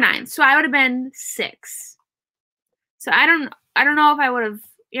 December 9th. So I would have been 6. So I don't know if I would have,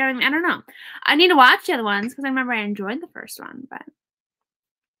 you know what I mean? I don't know. I need to watch the other ones because I remember I enjoyed the first one, but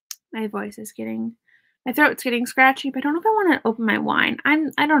my throat's getting scratchy, but I don't know if I want to open my wine.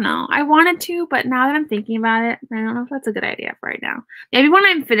 I don't know. I wanted to, but now that I'm thinking about it, I don't know if that's a good idea for right now. Maybe when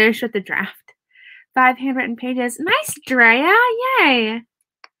I'm finished with the draft. 5 handwritten pages. Nice, Drea. Yay.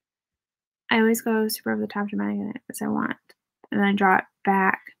 I always go super over the top dramatic as I want. And then I draw it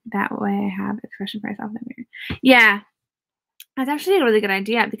back. That way I have expression for myself in the mirror. Yeah. That's actually a really good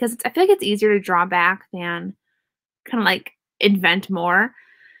idea because I feel like it's easier to draw back than kind of like invent more.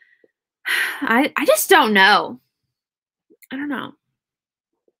 I just don't know. I don't know.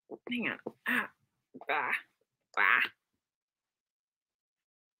 Hang on.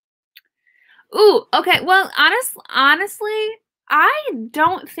 Ooh, okay. Well, honestly, I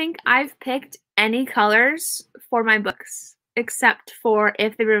don't think I've picked any colors for my books except for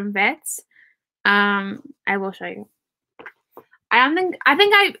If the Room Fits. I will show you. I think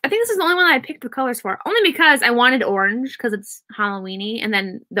this is the only one I picked the colors for. Only because I wanted orange because it's Halloweeny, and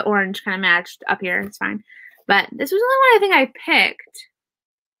then the orange kind of matched up here. It's fine. But this was the only one I think I picked.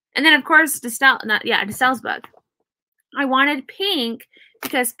 And then of course Destell's book. I wanted pink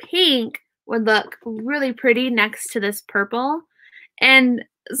because pink would look really pretty next to this purple. And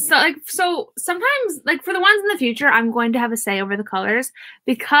so sometimes, like, for the ones in the future, I'm going to have a say over the colors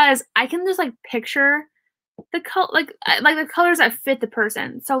because I can just like picture the the colors that fit the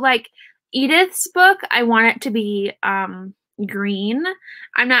person. So like Edith's book, I want it to be green.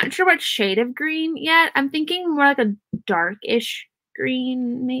 I'm not sure what shade of green yet. I'm thinking more like a darkish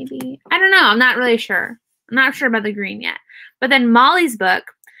green, maybe. I don't know. I'm not really sure. I'm not sure about the green yet. But then Molly's book,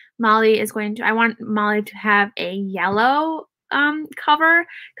 I want Molly to have a yellow cover,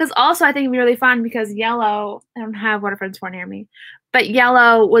 because also I think it'd be really fun because yellow, I don't have What Are Friends For near me, but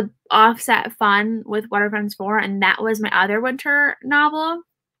yellow would offset fun with What Are Friends For, and that was my other winter novel.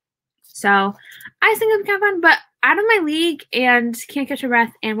 So I think it'd be kind of fun, but Out of My League and Can't Catch a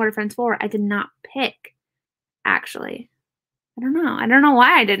Breath and What Are Friends For, I did not pick, actually. I don't know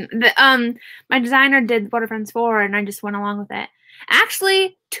why I didn't. My designer did What Are Friends For, and I just went along with it.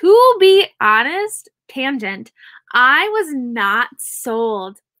 Actually, to be honest, tangent, I was not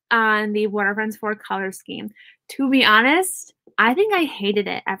sold on the What Are Friends For color scheme. To be honest, I think I hated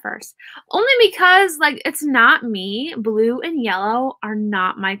it at first. Only because, like, it's not me. Blue and yellow are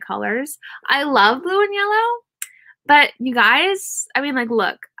not my colors. I love blue and yellow, but you guys, I mean, like,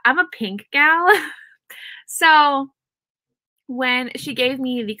 look, I'm a pink gal. So when she gave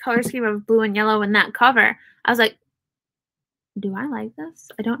me the color scheme of blue and yellow in that cover, I was like, do I like this?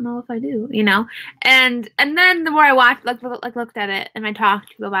 I don't know if I do, you know? And then the more I watched, looked at it, and I talked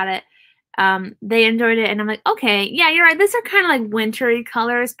to people about it, They enjoyed it, and I'm like, okay, yeah, you're right. These are kind of like wintry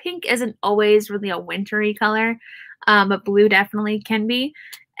colors. Pink isn't always really a wintry color, but blue definitely can be.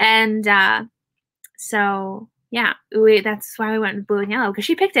 And so yeah, that's why we went with blue and yellow, because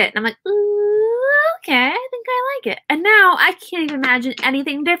she picked it, and I'm like, ooh, okay, I think I like it. And now I can't even imagine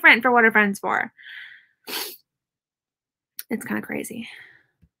anything different for What Are Friends For. It's kind of crazy.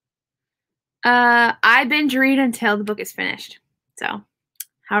 I binge read until the book is finished. So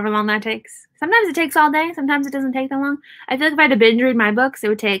however long that takes. Sometimes it takes all day. Sometimes it doesn't take that long. I feel like if I had to binge read my books, it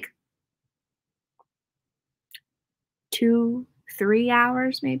would take 2-3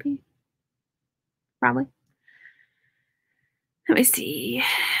 hours, maybe. Probably. Let me see.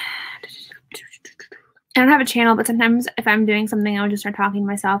 I don't have a channel, but sometimes if I'm doing something, I would just start talking to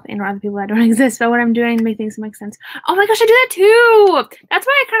myself and or other people that don't exist about what I'm doing to make things make sense. Oh my gosh, I do that too! That's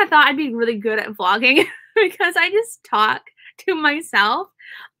why I kind of thought I'd be really good at vlogging, because I just talk to myself.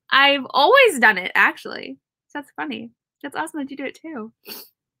 I've always done it, actually. So that's funny. That's awesome that you do it too.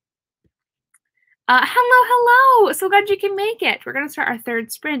 Hello. So glad you can make it. We're going to start our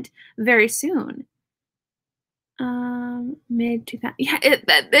 3rd sprint very soon. Mid 2000. Yeah,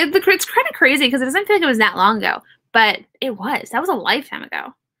 it's kind of crazy because it doesn't feel like it was that long ago, but it was. That was a lifetime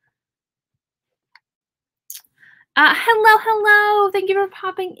ago. Hello. Thank you for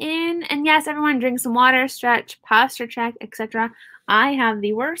popping in. And yes, everyone, drink some water, stretch, posture check, etc. I have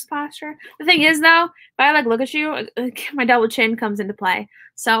the worst posture. The thing is, though, if I like look at you, my double chin comes into play.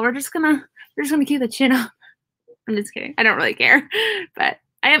 So we're just gonna keep the chin up. I'm just kidding. I don't really care, but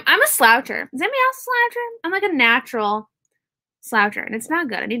I'm a sloucher. Is anybody else a sloucher? I'm like a natural sloucher, and it's not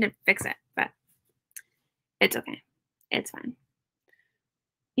good. I need to fix it, but it's okay. It's fine.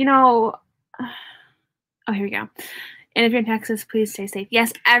 You know. Oh, here we go. And if you're in Texas, please stay safe.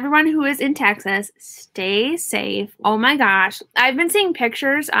 Yes, everyone who is in Texas, stay safe. Oh my gosh. I've been seeing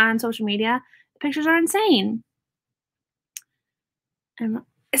pictures on social media. The pictures are insane.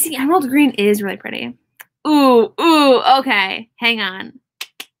 See, emerald green is really pretty. Ooh, okay. Hang on.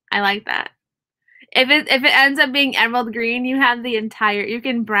 I like that. If it ends up being emerald green, you have the entire, you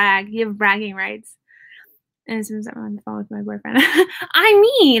can brag. You have bragging rights. And as soon as I'm on the phone with my boyfriend,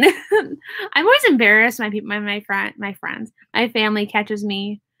 I mean, I'm always embarrassed. My friends, my family catches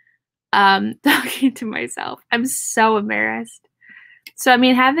me talking to myself. I'm so embarrassed. So I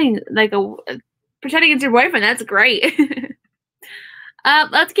mean, having like pretending it's your boyfriend, that's great.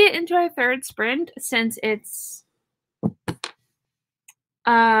 Let's get into our 3rd sprint since it's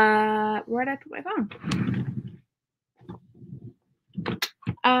where'd I put my phone?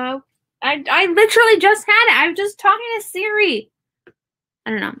 I literally just had it. I was just talking to Siri. I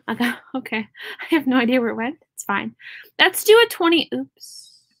don't know. Okay. I have no idea where it went. It's fine. Let's do a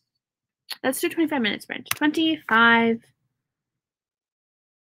 25-minute sprint. 25,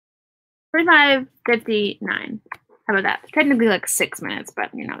 59. How about that? It's technically like 6 minutes,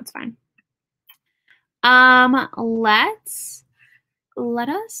 but it's fine. Let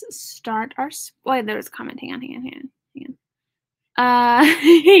us start our. Wait, there was a comment. Hang on.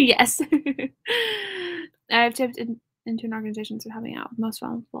 Yes. I've tipped into an organization for helping out with most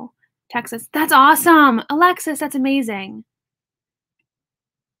vulnerable Texas. That's awesome. Alexis, that's amazing.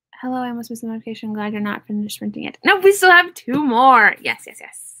 Hello, I almost missed the notification. Glad you're not finished sprinting it. No, we still have 2 more. Yes.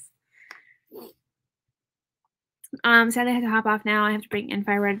 Sadly I have to hop off now. I have to bring in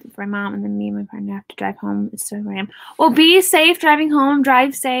firewood for my mom, and then me and my partner have to drive home. It's so where I am. Well, be safe driving home.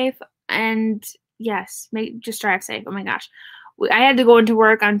 Drive safe, and yes, just drive safe. Oh my gosh. I had to go into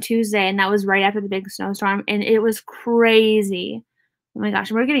work on Tuesday, and that was right after the big snowstorm, and it was crazy. Oh my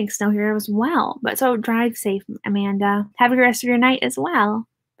gosh, and we're getting snow here as well. But so drive safe, Amanda. Have a good rest of your night as well.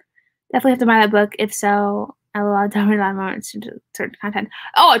 Definitely have to buy that book. If so, LOL, tell me a lot more certain content.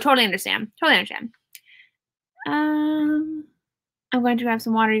 Oh, I totally understand. I'm going to grab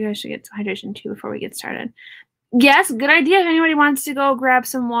some water. You guys should get some hydration too before we get started. Yes, good idea. If anybody wants to go grab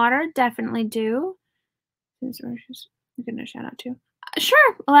some water, definitely do. I'm getting a shout out too.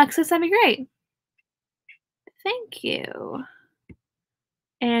 Sure, Alexis, that'd be great. Thank you.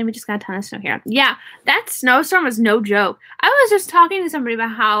 And we just got a ton of snow here. Yeah, that snowstorm was no joke. I was just talking to somebody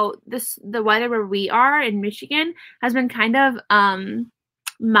about how the weather where we are in Michigan has been kind of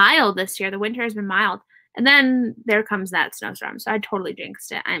mild this year. The winter has been mild. And then there comes that snowstorm. So I totally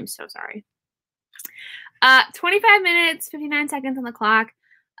jinxed it. I'm so sorry. 25 minutes, 59 seconds on the clock.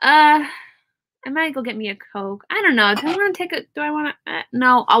 I might go get me a Coke. I don't know. Do I want to take a, do I want to,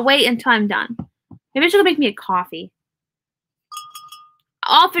 no, I'll wait until I'm done. Maybe she'll make me a coffee.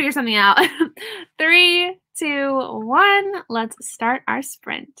 I'll figure something out. 3, 2, 1. Let's start our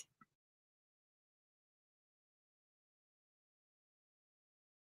sprint.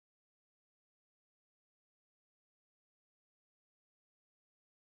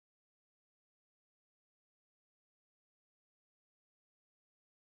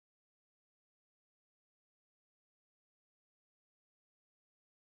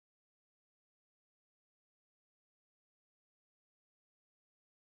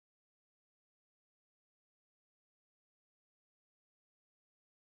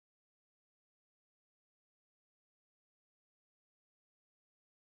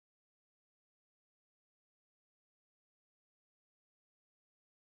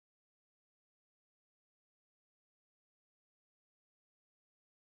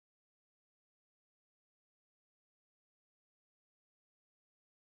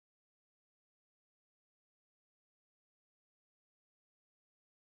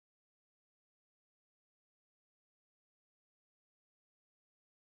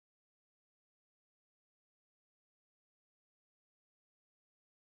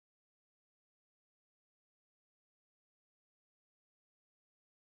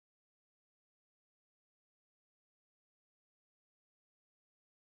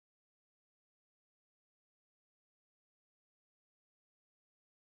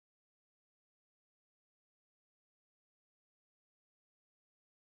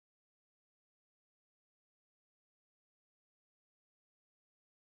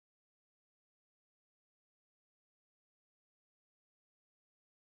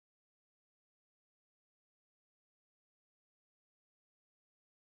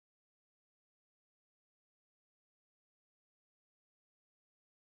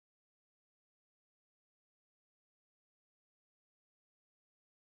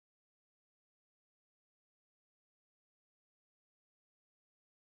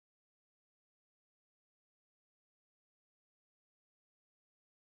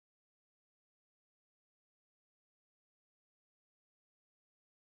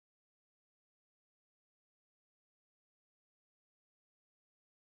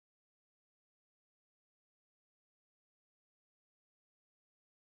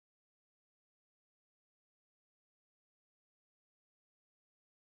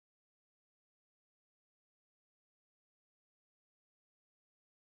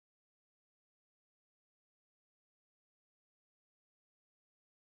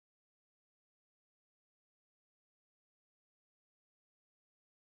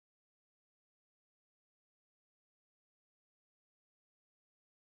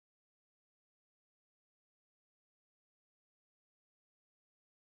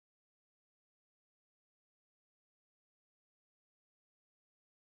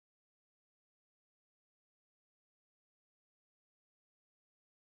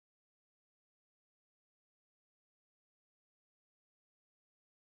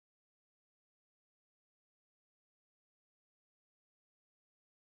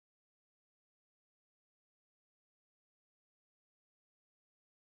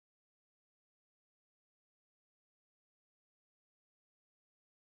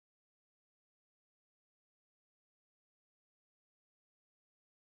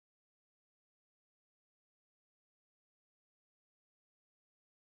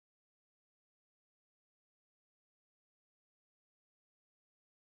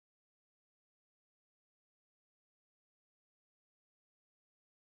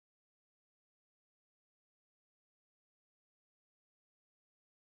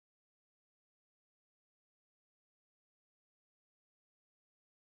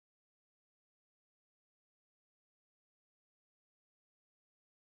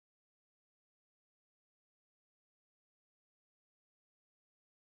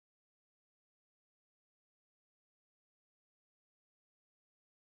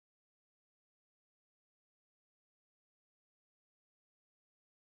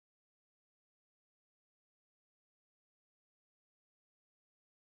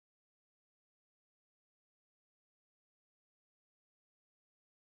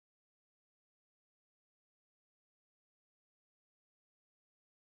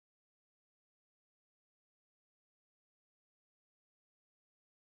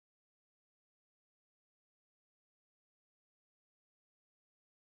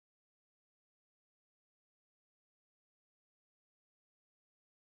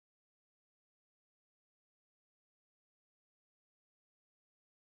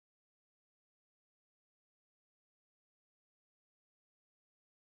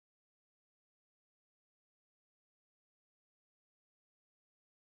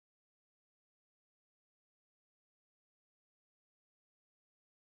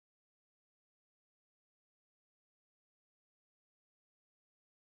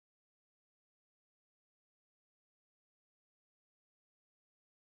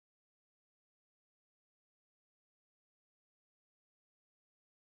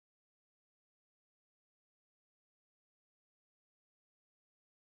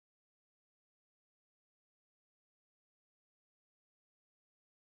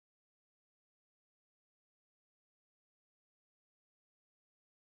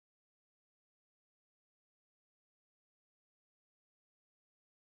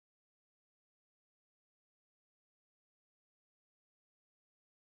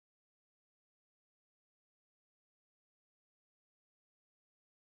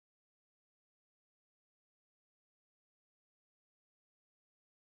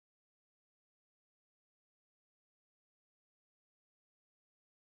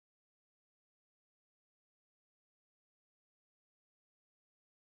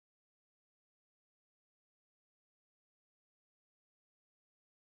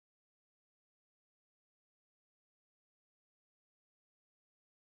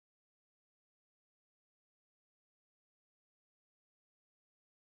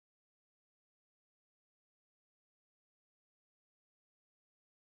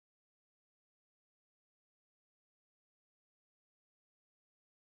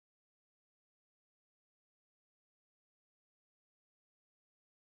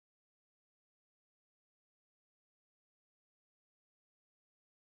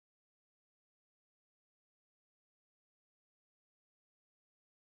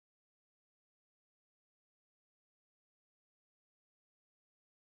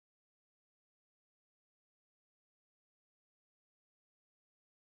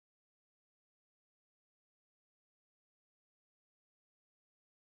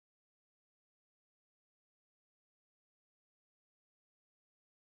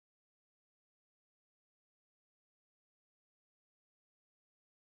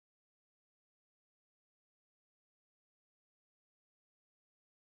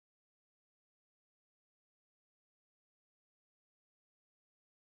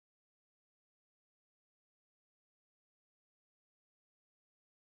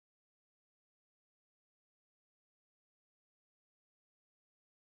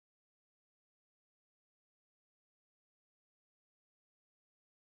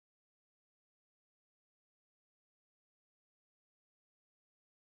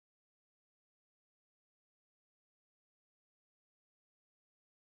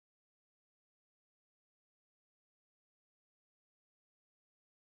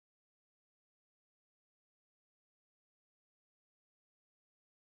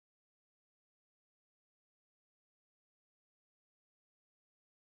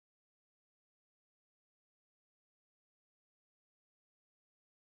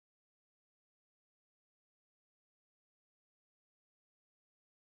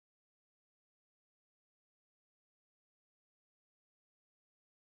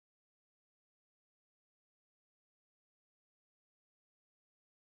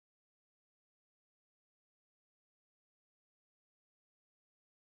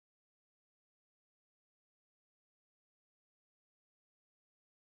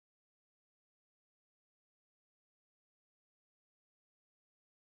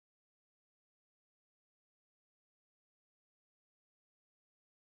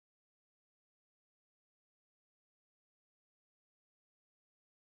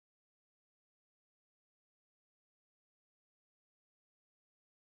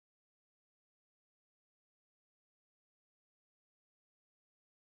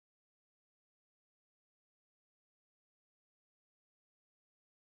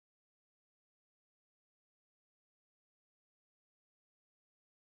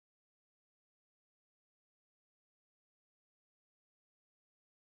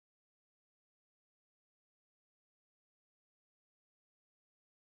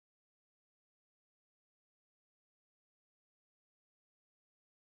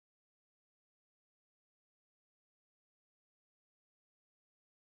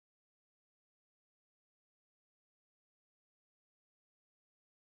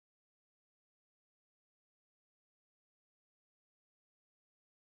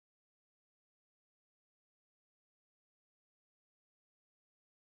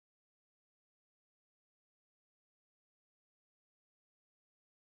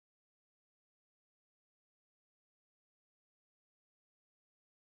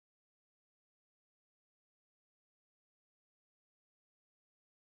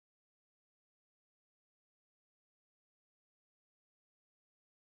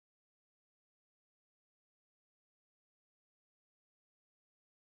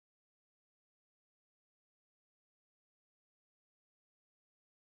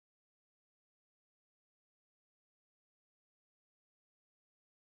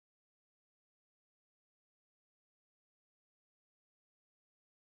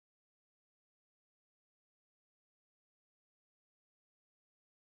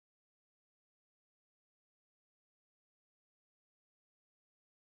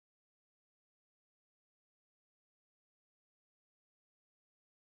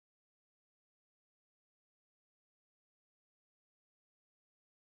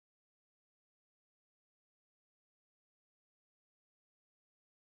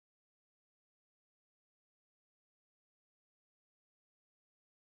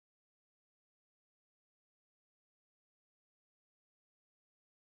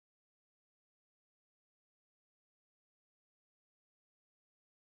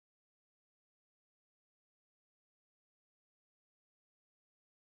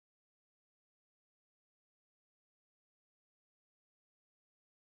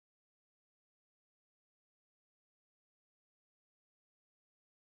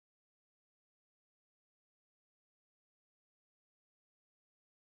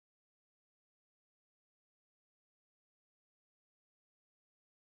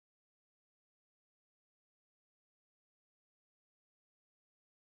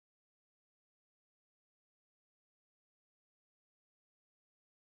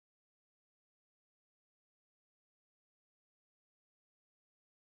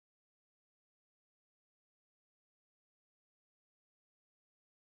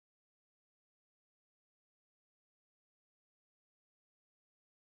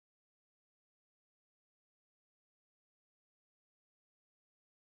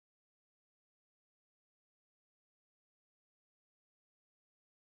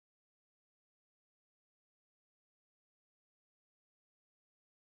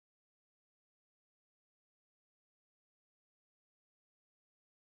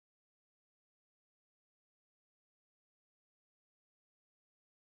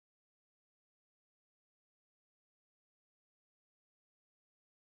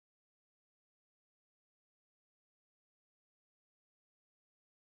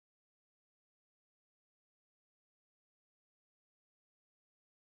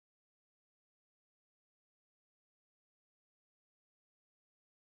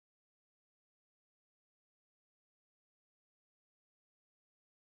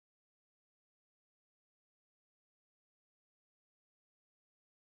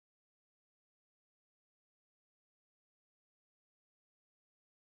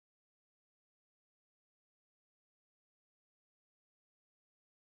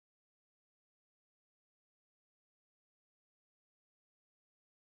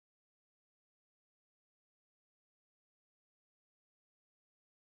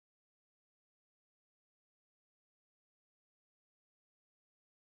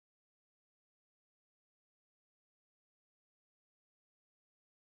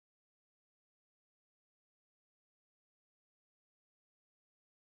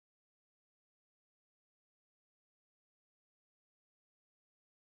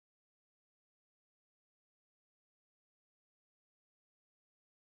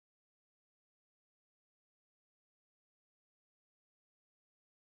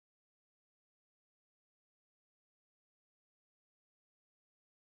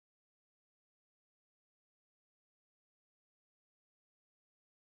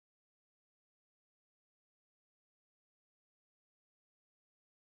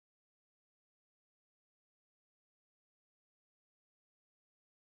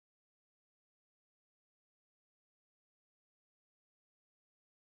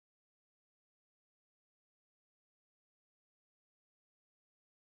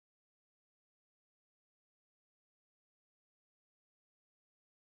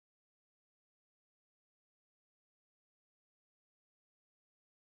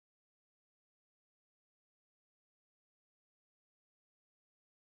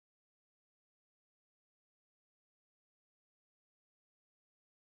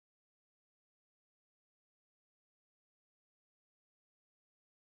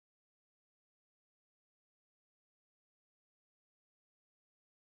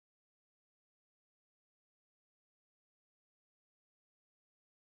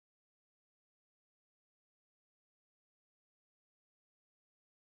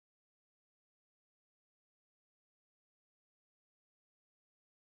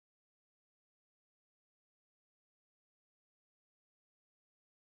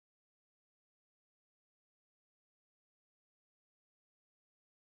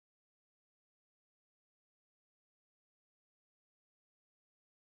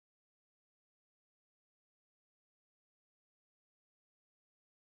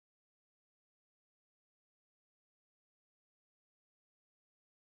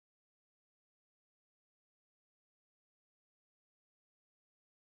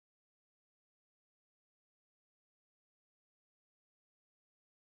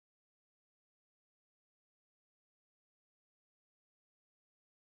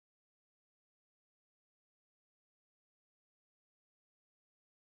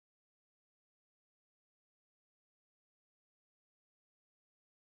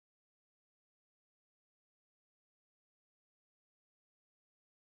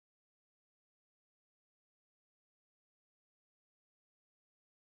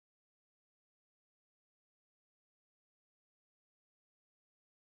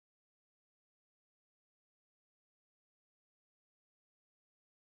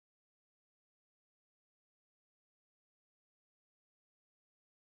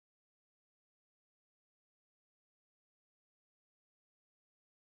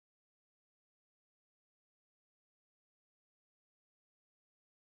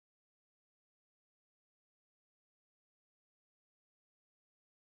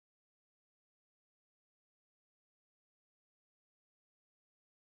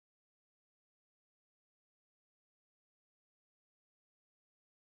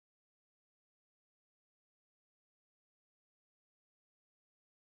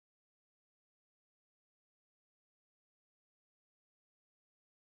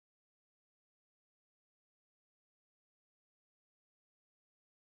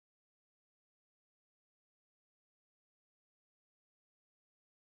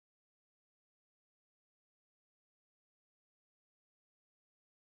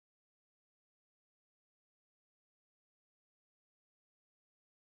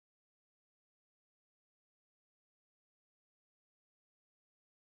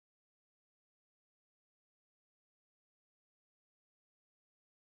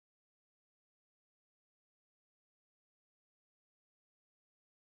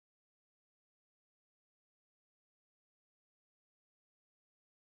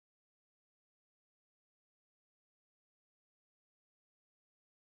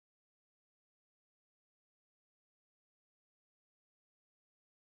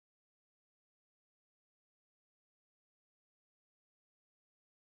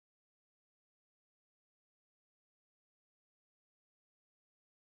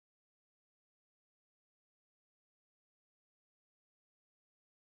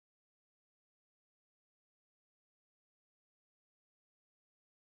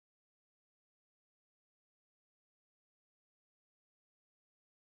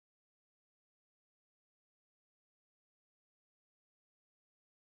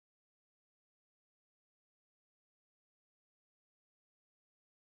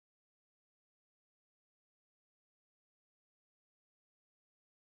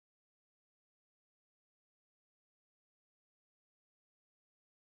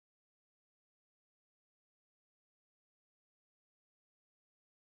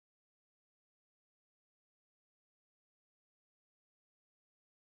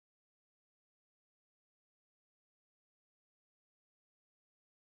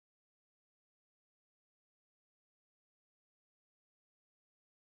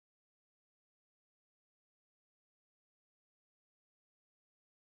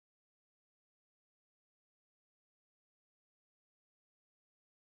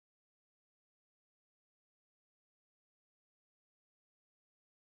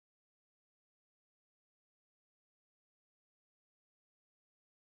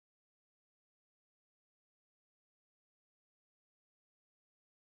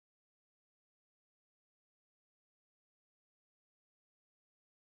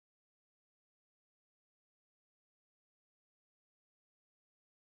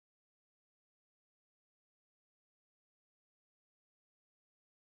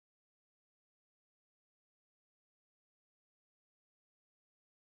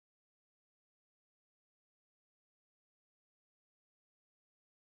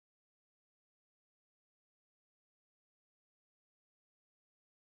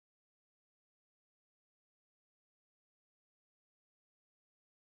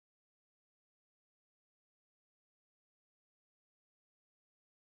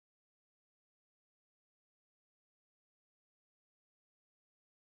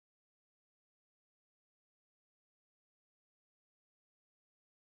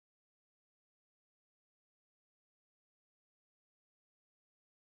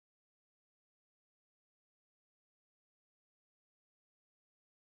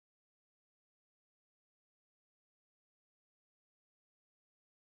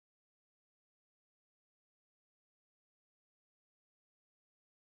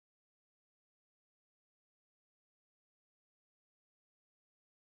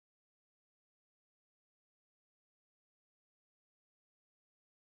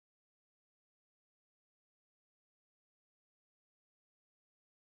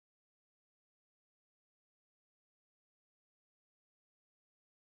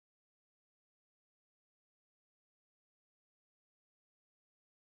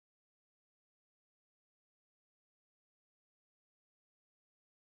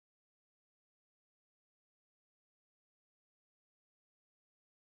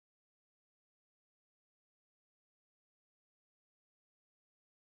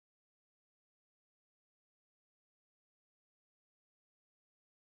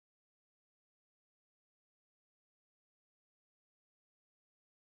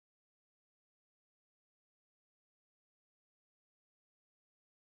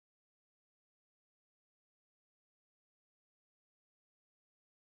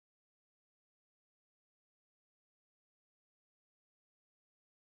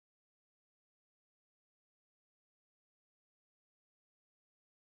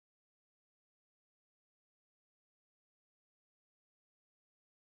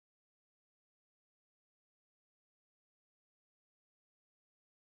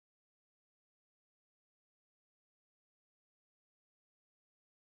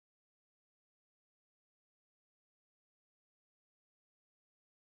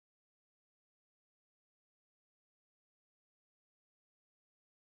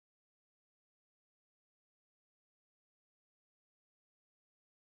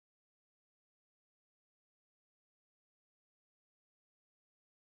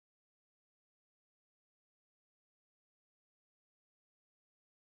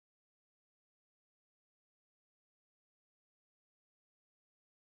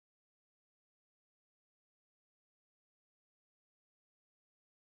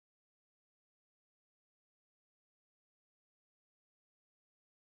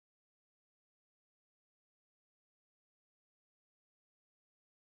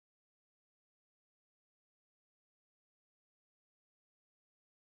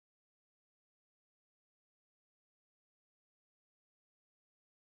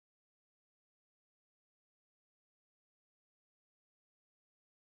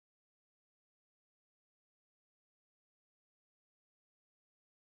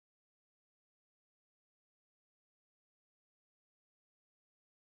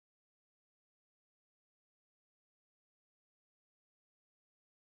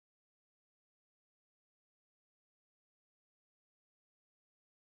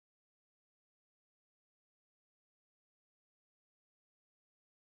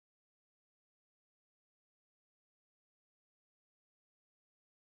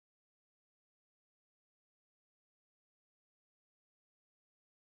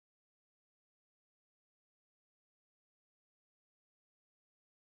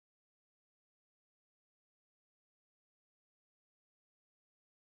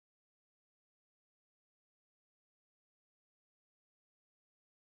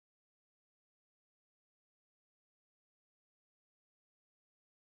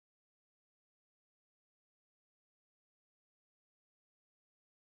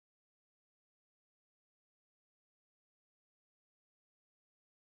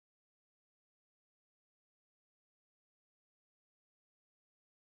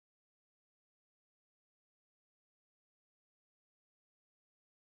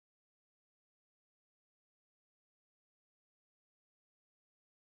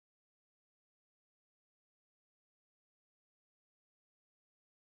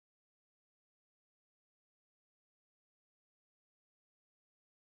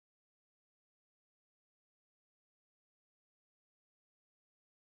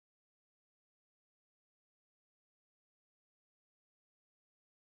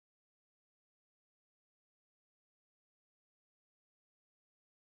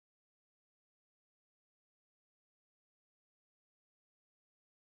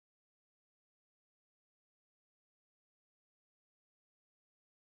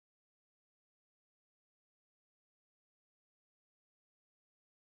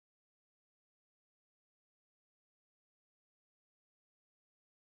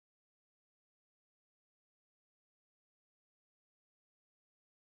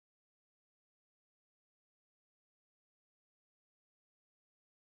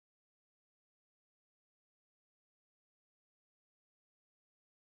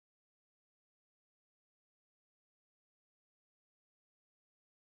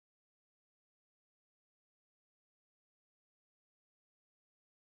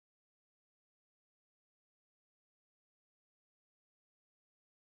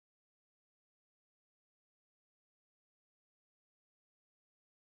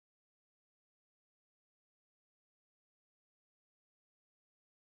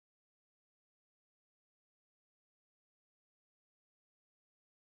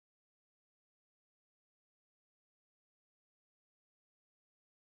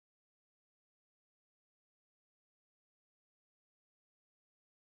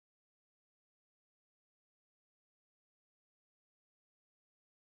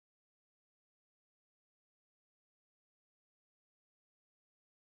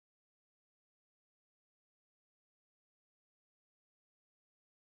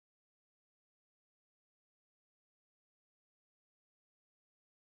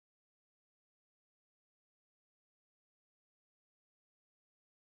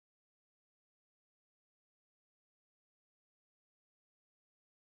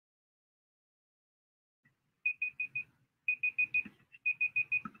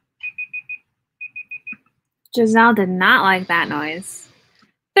 Giselle did not like that noise.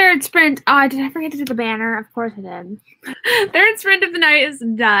 Third sprint. Oh, did I forget to do the banner? Of course I did. Third sprint of the night is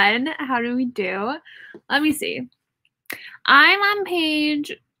done. How do we do? Let me see. I'm on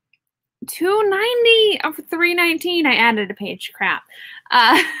page 290 of 319. I added a page. Crap.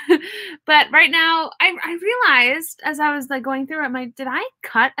 But right now, I realized as I was like going through it, did I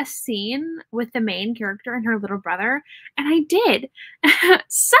cut a scene with the main character and her little brother? And I did.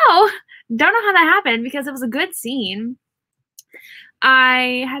 So, don't know how that happened because it was a good scene.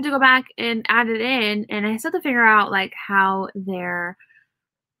 I had to go back and add it in, and I still have to figure out like how they're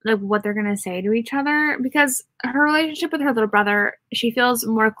like what they're gonna say to each other, because her relationship with her little brother, she feels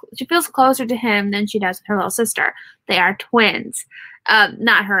closer to him than she does with her little sister. They are twins.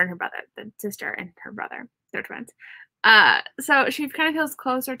 Not her and her brother, the sister and her brother. They're twins. So she kind of feels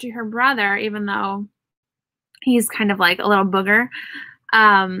closer to her brother, even though he's kind of like a little booger.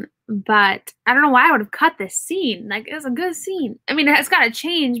 But I don't know why I would have cut this scene. Like, it was a good scene. I mean, it's got to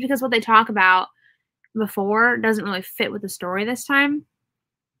change because what they talk about before doesn't really fit with the story this time.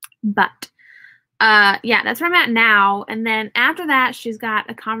 But, yeah, that's where I'm at now. And then after that, she's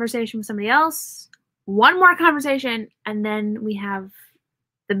got a conversation with somebody else, one more conversation, and then we have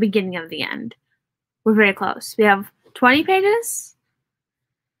the beginning of the end. We're very close. We have 20 pages.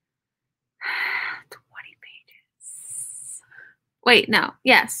 20 pages. Wait, no.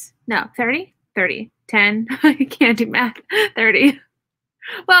 Yes. No. 30? 30. 10. I can't do math. 30.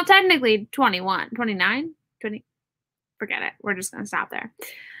 Well, technically 21. 29? 20. Forget it. We're just going to stop there.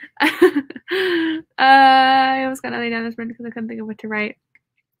 I almost got nothing down this print because I couldn't think of what to write.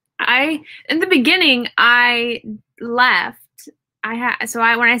 In the beginning, I left. When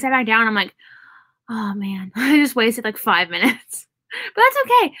I sat back down, I'm like, oh man, I just wasted like 5 minutes. But that's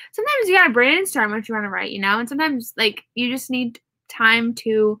okay. Sometimes you gotta brainstorm what you want to write, and sometimes like you just need time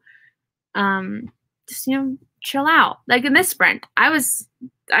to just chill out. Like in this sprint, I was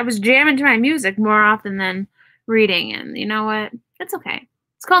jamming to my music more often than reading, and you know what? It's okay.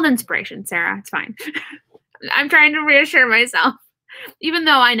 It's called inspiration, Sarah. It's fine. I'm trying to reassure myself, even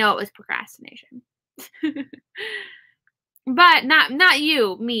though I know it was procrastination. But not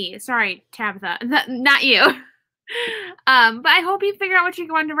you, me. Sorry, Tabitha. Not you. But I hope you figure out what you're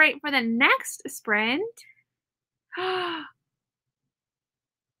going to write for the next sprint.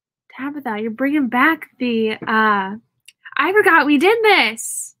 Tabitha, you're bringing back the, I forgot we did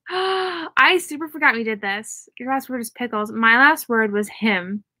this. I super forgot we did this. Your last word is pickles. My last word was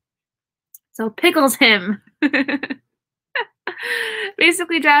him. So pickles him.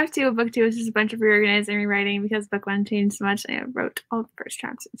 Basically, draft 2 of book 2 is just a bunch of reorganizing and rewriting because book 1 changed so much. I wrote all the first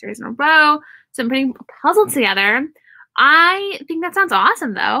chapters in series in a row. So I'm putting a puzzle together. I think that sounds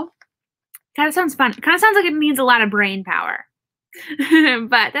awesome, though. Kind of sounds fun. Kind of sounds like it needs a lot of brain power.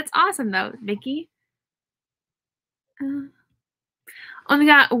 But that's awesome, though, Vicky. Only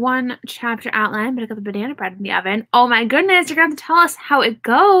got 1 chapter outline, but I got the banana bread in the oven. Oh my goodness, you're going to have to tell us how it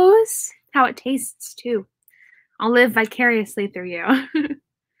goes. How it tastes, too. I'll live vicariously through you.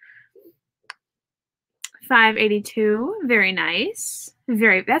 582, very nice.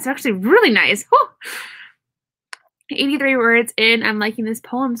 That's actually really nice. Whew. 83 words in. I'm liking this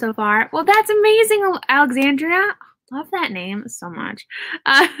poem so far. Well, that's amazing, Alexandria. Love that name so much.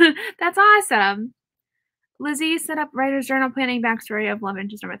 That's awesome. Lizzie set up writer's journal planning backstory of love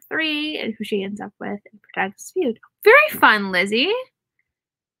interest number 3 and who she ends up with and protagonist feud. Very fun, Lizzie.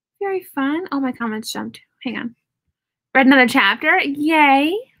 Very fun. Oh, my comments jumped. Hang on. Read another chapter.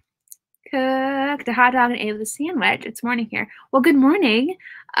 Yay. Cooked a hot dog and ate with a sandwich. It's morning here. Well, good morning.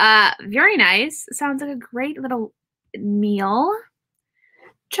 Very nice. Sounds like a great little meal.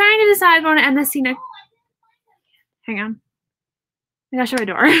 Trying to decide if I want to end this scene. Hang on. I gotta shut my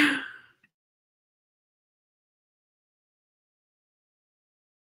door.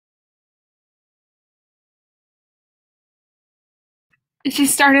 She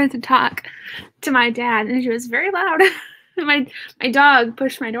started to talk to my dad, and she was very loud. my dog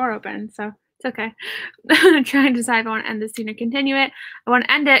pushed my door open, so it's okay. I'm trying to decide if I want to end this scene or continue it. I want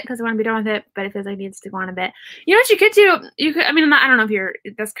to end it because I want to be done with it, but it feels like it needs to go on a bit. You know what you could do? You could. I mean, I don't know if you're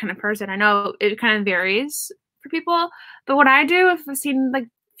this kind of person. I know it kind of varies for people, but what I do if a scene like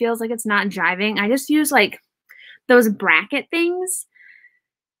feels like it's not jiving, I just use like those bracket things,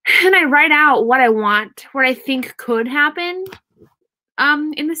 and I write out what I want, what I think could happen.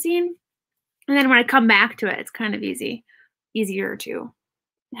 In the scene, and then when I come back to it, it's kind of easier to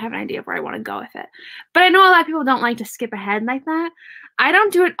have an idea of where I want to go with it. But I know a lot of people don't like to skip ahead like that. I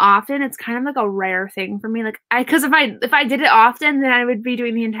don't do it often. It's kind of like a rare thing for me. Like because if I did it often, then I would be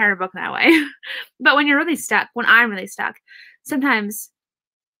doing the entire book that way. But when you're really stuck, when I'm really stuck, sometimes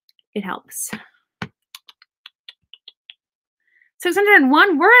it helps.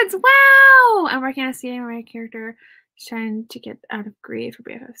 601 words. Wow! I'm working on a skating right character, trying to get out of grief for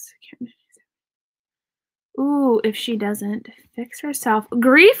BFFs. Ooh, if she doesn't fix herself.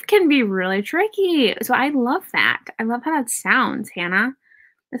 Grief can be really tricky. So I love that. I love how that sounds, Hannah.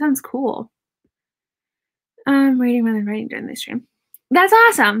 That sounds cool. Reading rather than writing during the stream. That's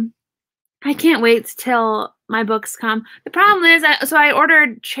awesome. I can't wait till my books come. The problem is, so I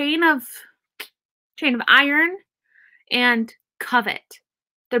ordered Chain of Iron and Covet.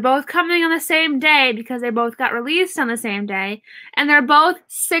 They're both coming on the same day because they both got released on the same day, and they're both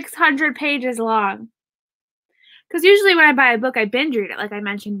 600 pages long. Because usually when I buy a book, I binge read it, like I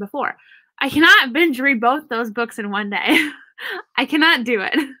mentioned before. I cannot binge read both those books in one day. I cannot do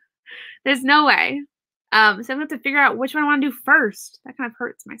it. There's no way. So I'm going to have to figure out which one I want to do first. That kind of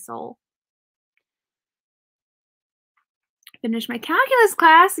hurts my soul. Finish my calculus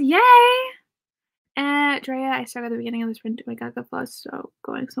class. Yay! Drea, I started at the beginning of the sprint. I got a good flow, so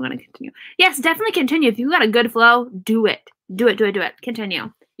I'm going to continue. Yes, definitely continue. If you got a good flow, do it. Do it.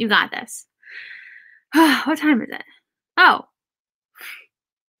 Continue. You got this. What time is it? Oh.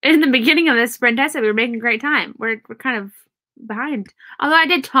 In the beginning of this sprint, I said we were making great time. We're kind of behind. Although I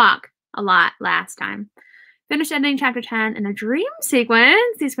did talk a lot last time. Finished ending chapter 10 in a dream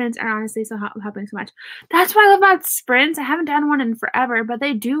sequence. These sprints are honestly so helping so much. That's what I love about sprints. I haven't done one in forever, but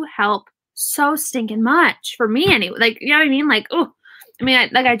they do help so stinking much. For me anyway. Like, you know what I mean? Like, oh. I mean,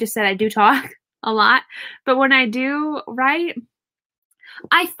 like I just said, I do talk a lot. But when I do write,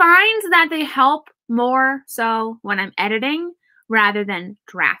 I find that they help more so when I'm editing rather than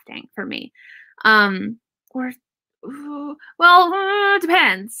drafting for me.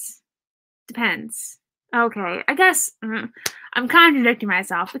 Depends. Okay, I guess I'm contradicting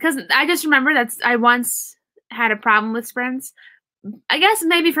myself because I just remember that I once had a problem with sprints. I guess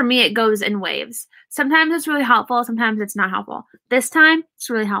maybe for me it goes in waves. Sometimes it's really helpful, sometimes it's not helpful. This time it's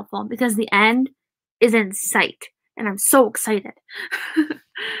really helpful because the end is in sight and I'm so excited.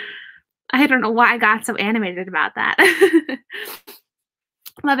 I don't know why I got so animated about that.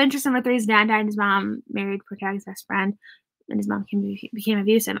 Love interest number 3's dad died and his mom married protagonist's best friend. And his mom became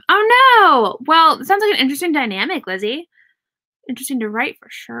abusive. Oh no! Well, it sounds like an interesting dynamic, Lizzie. Interesting to write for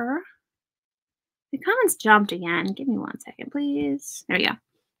sure. The comments jumped again. Give me 1 second, please. There we go.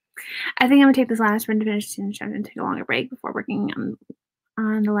 I think I'm gonna take this last sprint to finish and take a longer break before working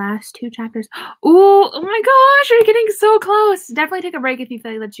on the last 2 chapters. Ooh, oh my gosh, you're getting so close. Definitely take a break if you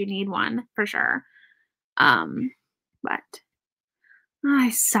feel like that you need one, for sure. But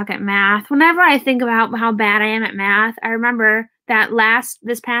I suck at math. Whenever I think about how bad I am at math, I remember that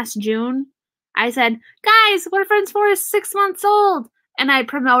this past June, I said, guys, What Are Friends For is 6 months old. And I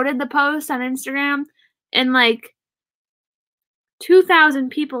promoted the post on Instagram, and like 2,000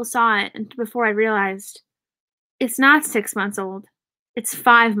 people saw it before I realized it's not 6 months old. It's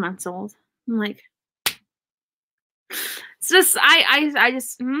 5 months old. I'm like, it's just, I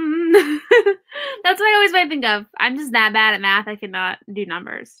just, that's what I always might think of. I'm just that bad at math. I cannot do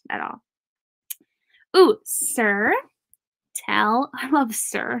numbers at all. Ooh, sir. I love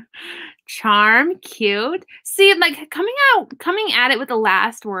sir. Charm, cute. See, like coming at it with the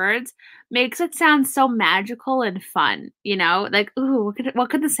last words makes it sound so magical and fun, you know? Like, ooh, what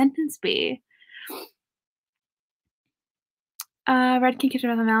could the sentence be? Red King Kitchen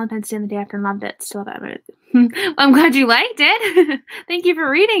on Valentine's Day and the day after and loved it. Still love it. Well, I'm glad you liked it. Thank you for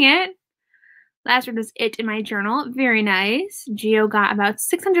reading it. Last word was it in my journal. Very nice. Geo got about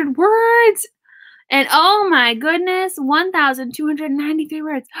 600 words. And oh my goodness, 1,293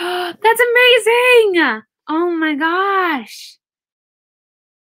 words. That's amazing. Oh my gosh.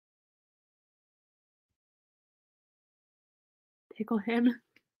 Tickle him.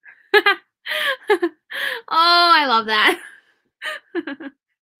 Oh, I love that.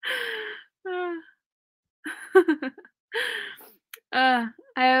 I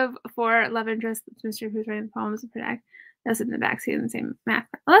have 4 love interests. Mr. Who's writing poems and protect. That's in the backseat in the same math.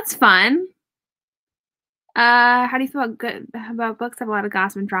 Well, that's fun. How do you feel about books that have a lot of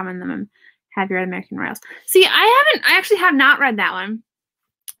gossip and drama in them and have your American Royals? See, I actually have not read that one.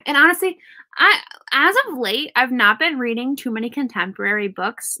 And honestly, as of late, I've not been reading too many contemporary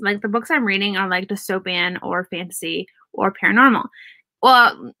books. Like the books I'm reading are like dystopian or fantasy or paranormal.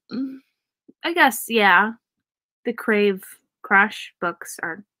 Well, I guess, yeah, the Crave Crush books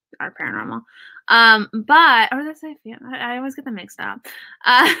are paranormal. I always get them mixed up.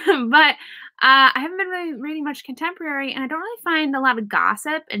 But I haven't been really reading much contemporary, and I don't really find a lot of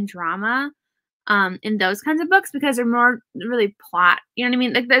gossip and drama in those kinds of books because they're more really plot. You know what I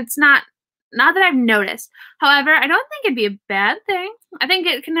mean? Like it's not Not that I've noticed. However, I don't think it'd be a bad thing. I think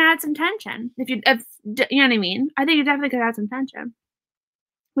it can add some tension. If you know what I mean? I think it definitely could add some tension,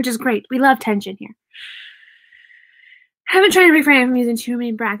 which is great. We love tension here. I've been trying to refrain from using too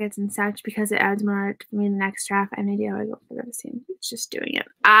many brackets and such because it adds more to me in the next draft. I have no idea how I go for the same. It's just doing it.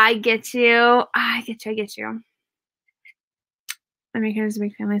 I get you. I get you. American is a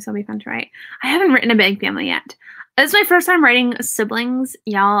big family, so it'll be fun to write. I haven't written a big family yet. This is my first time writing siblings.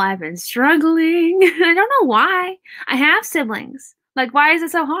 Y'all, I've been struggling. I don't know why. I have siblings. Like, why is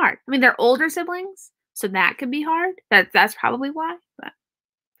it so hard? I mean, they're older siblings, so that could be hard. That's probably why, but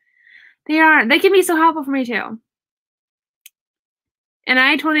they can be so helpful for me too. And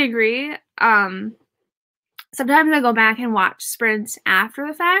I totally agree. Sometimes I go back and watch sprints after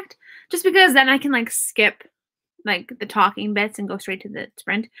the fact, just because then I can like skip like the talking bits and go straight to the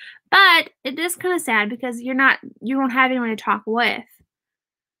sprint. But it is kind of sad because you don't have anyone to talk with.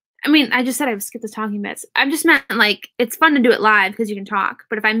 I mean, I just said I would skip the talking bits. I just meant like it's fun to do it live because you can talk.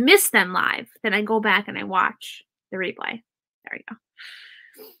 But if I miss them live, then I go back and I watch the replay. There we go.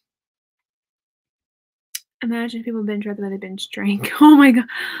 Imagine if people binge read the way they binge drink. Oh my god.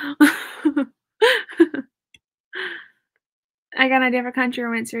 I got an idea for a country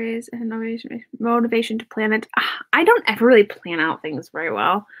romance series and motivation to plan it. I don't ever really plan out things very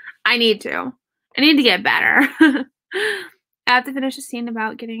well. I need to get better. I have to finish a scene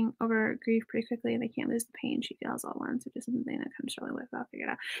about getting over grief pretty quickly, and I can't lose the pain she feels all at once. It's just something that I'm struggling with. I'll figure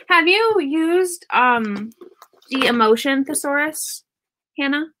it out. Have you used the emotion thesaurus,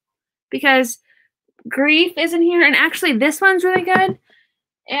 Hannah? Because grief isn't here, and actually this one's really good,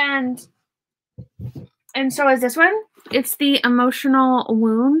 and so is this one. It's the emotional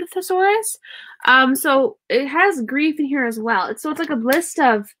wound thesaurus. So it has grief in here as well. It's like a list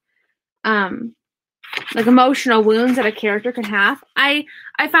of like emotional wounds that a character can have. I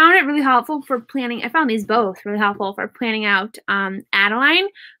found it really helpful for planning. I found these both really helpful for planning out Adeline,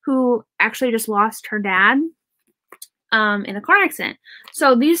 who actually just lost her dad in a car accident.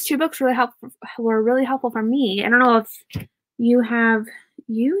 So these two books were really helpful for me. I don't know if you have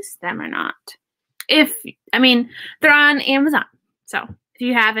used them or not. I mean, they're on Amazon. So if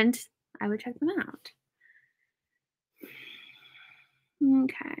you haven't, I would check them out.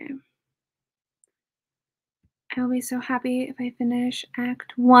 Okay. I will be so happy if I finish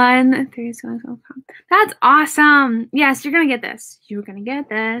Act 1. That's awesome. Yes, you're going to get this. You're going to get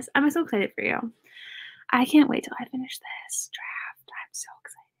this. I'm so excited for you. I can't wait till I finish this draft. I'm so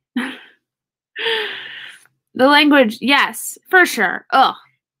excited. The language, yes, for sure. Ugh.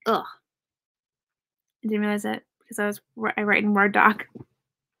 I didn't realize it because I write in Word doc.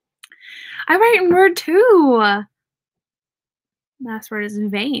 I write in Word too. Last word is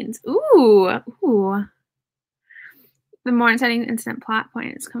veins. Ooh. The more exciting instant plot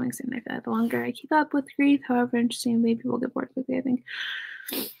point is coming soon. I feel like the longer I keep up with grief, however interesting, maybe people get bored quickly, I think.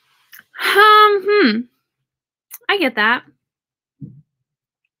 I get that.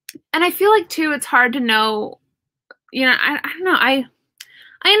 And I feel like too, it's hard to know, I don't know. I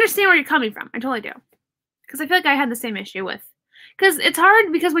understand where you're coming from. I totally do. Because I feel like I had the same issue with, because it's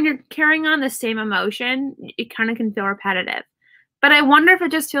hard because when you're carrying on the same emotion, it kind of can feel repetitive. But I wonder if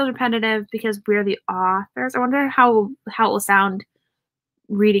it just feels repetitive because we're the authors. I wonder how it will sound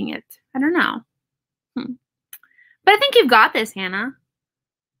reading it. I don't know. But I think you've got this, Hannah.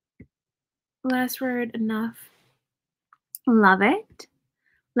 Last word, enough. Love it.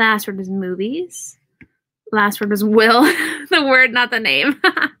 Last word is movies. Last word is will. The word, not the name.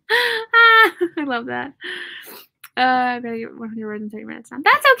 I love that. I better get 100 words in 30 minutes now.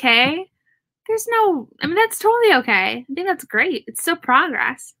 That's okay. That's totally okay. I think that's great. It's still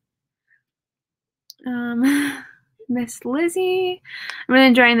progress. Miss Lizzie. I'm really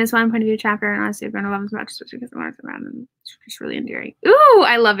enjoying this one point of view chapter, and honestly, I'm going to love as much just because I'm around and it's just really endearing. Ooh,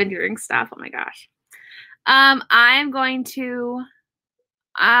 I love endearing stuff. Oh my gosh. I'm going to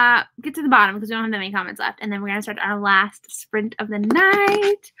get to the bottom because we don't have that many comments left, and then we're gonna start our last sprint of the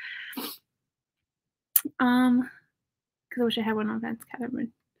night. Because I wish I had one on Fence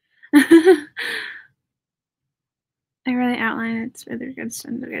Catherine. I really outline it. It's really good. It's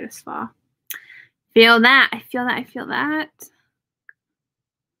the greatest fall. Feel that. I feel that.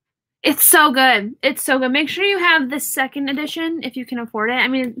 It's so good. It's so good. Make sure you have the second edition if you can afford it. I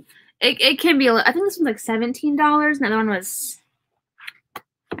mean, it can be. I think this one's like $17. Another one was.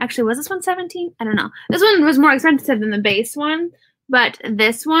 Actually, was this one $17? I don't know. This one was more expensive than the base one, but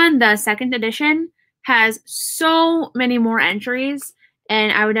this one, the second edition, has so many more entries,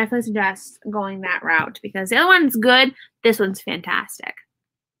 and I would definitely suggest going that route because the other one's good. This one's fantastic.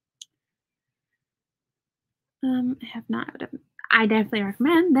 I have not. I definitely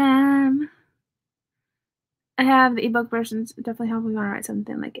recommend them. I have the ebook versions. Definitely help if you want to write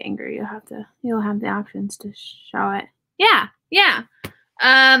something like angry. You'll have the options to show it. Yeah, yeah.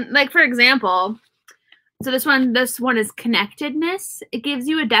 Like for example, so this one is connectedness. It gives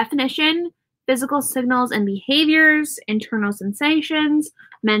you a definition, physical signals and behaviors, internal sensations,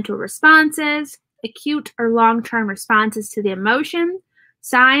 mental responses, acute or long-term responses to the emotion,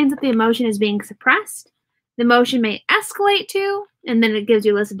 signs that the emotion is being suppressed. The emotion may escalate to, and then it gives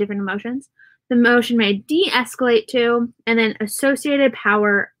you a list of different emotions. The emotion may de-escalate to, and then associated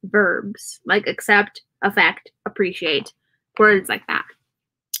power verbs like accept, affect, appreciate, words like that.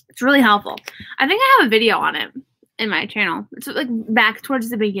 It's really helpful. I think I have a video on it in my channel. It's like back towards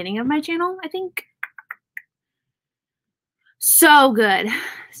the beginning of my channel, I think. So good.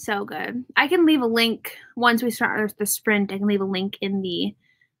 So good. I can leave a link once we start the sprint. I can leave a link in the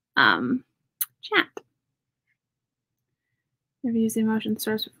chat. Have you used the emotion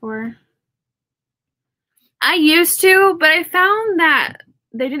source before? I used to, but I found that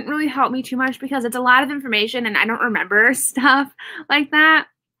they didn't really help me too much because it's a lot of information and I don't remember stuff like that.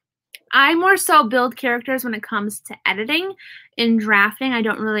 I more so build characters when it comes to editing. In drafting, I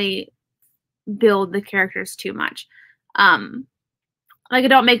don't really build the characters too much. Like I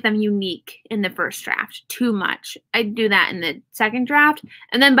don't make them unique in the first draft too much. I do that in the second draft.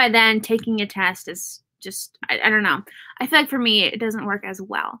 And then by then taking a test is just, I don't know. I feel like for me, it doesn't work as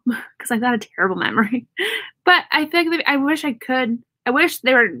well because I've got a terrible memory. But I feel like I wish I could. I wish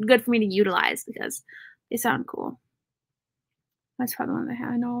they were good for me to utilize because they sound cool. That's probably the one they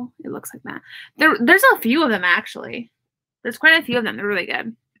have. I know it looks like that. There's a few of them actually. There's quite a few of them. They're really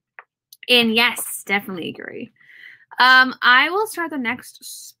good. And yes, definitely agree. I will start the next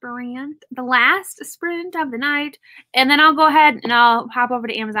sprint, the last sprint of the night, and then I'll go ahead and I'll hop over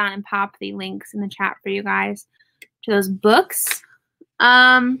to Amazon and pop the links in the chat for you guys to those books.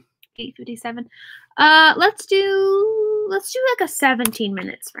 8:57. Let's do like a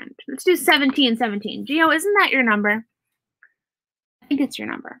 17-minute sprint. Let's do 17. Gio, isn't that your number? I think it's your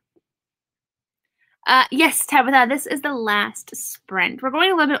number. Yes, Tabitha, this is the last sprint. We're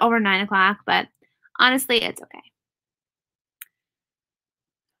going a little bit over 9 o'clock, but honestly, it's okay.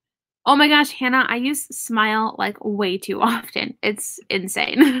 Oh my gosh, Hannah, I use smile like way too often. It's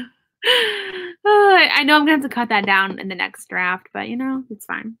insane. I know I'm gonna have to cut that down in the next draft, but you know, it's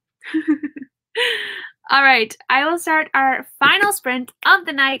fine. All right, I will start our final sprint of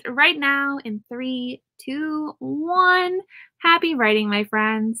the night right now in 3, 2, 1. Happy writing, my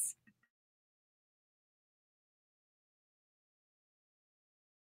friends.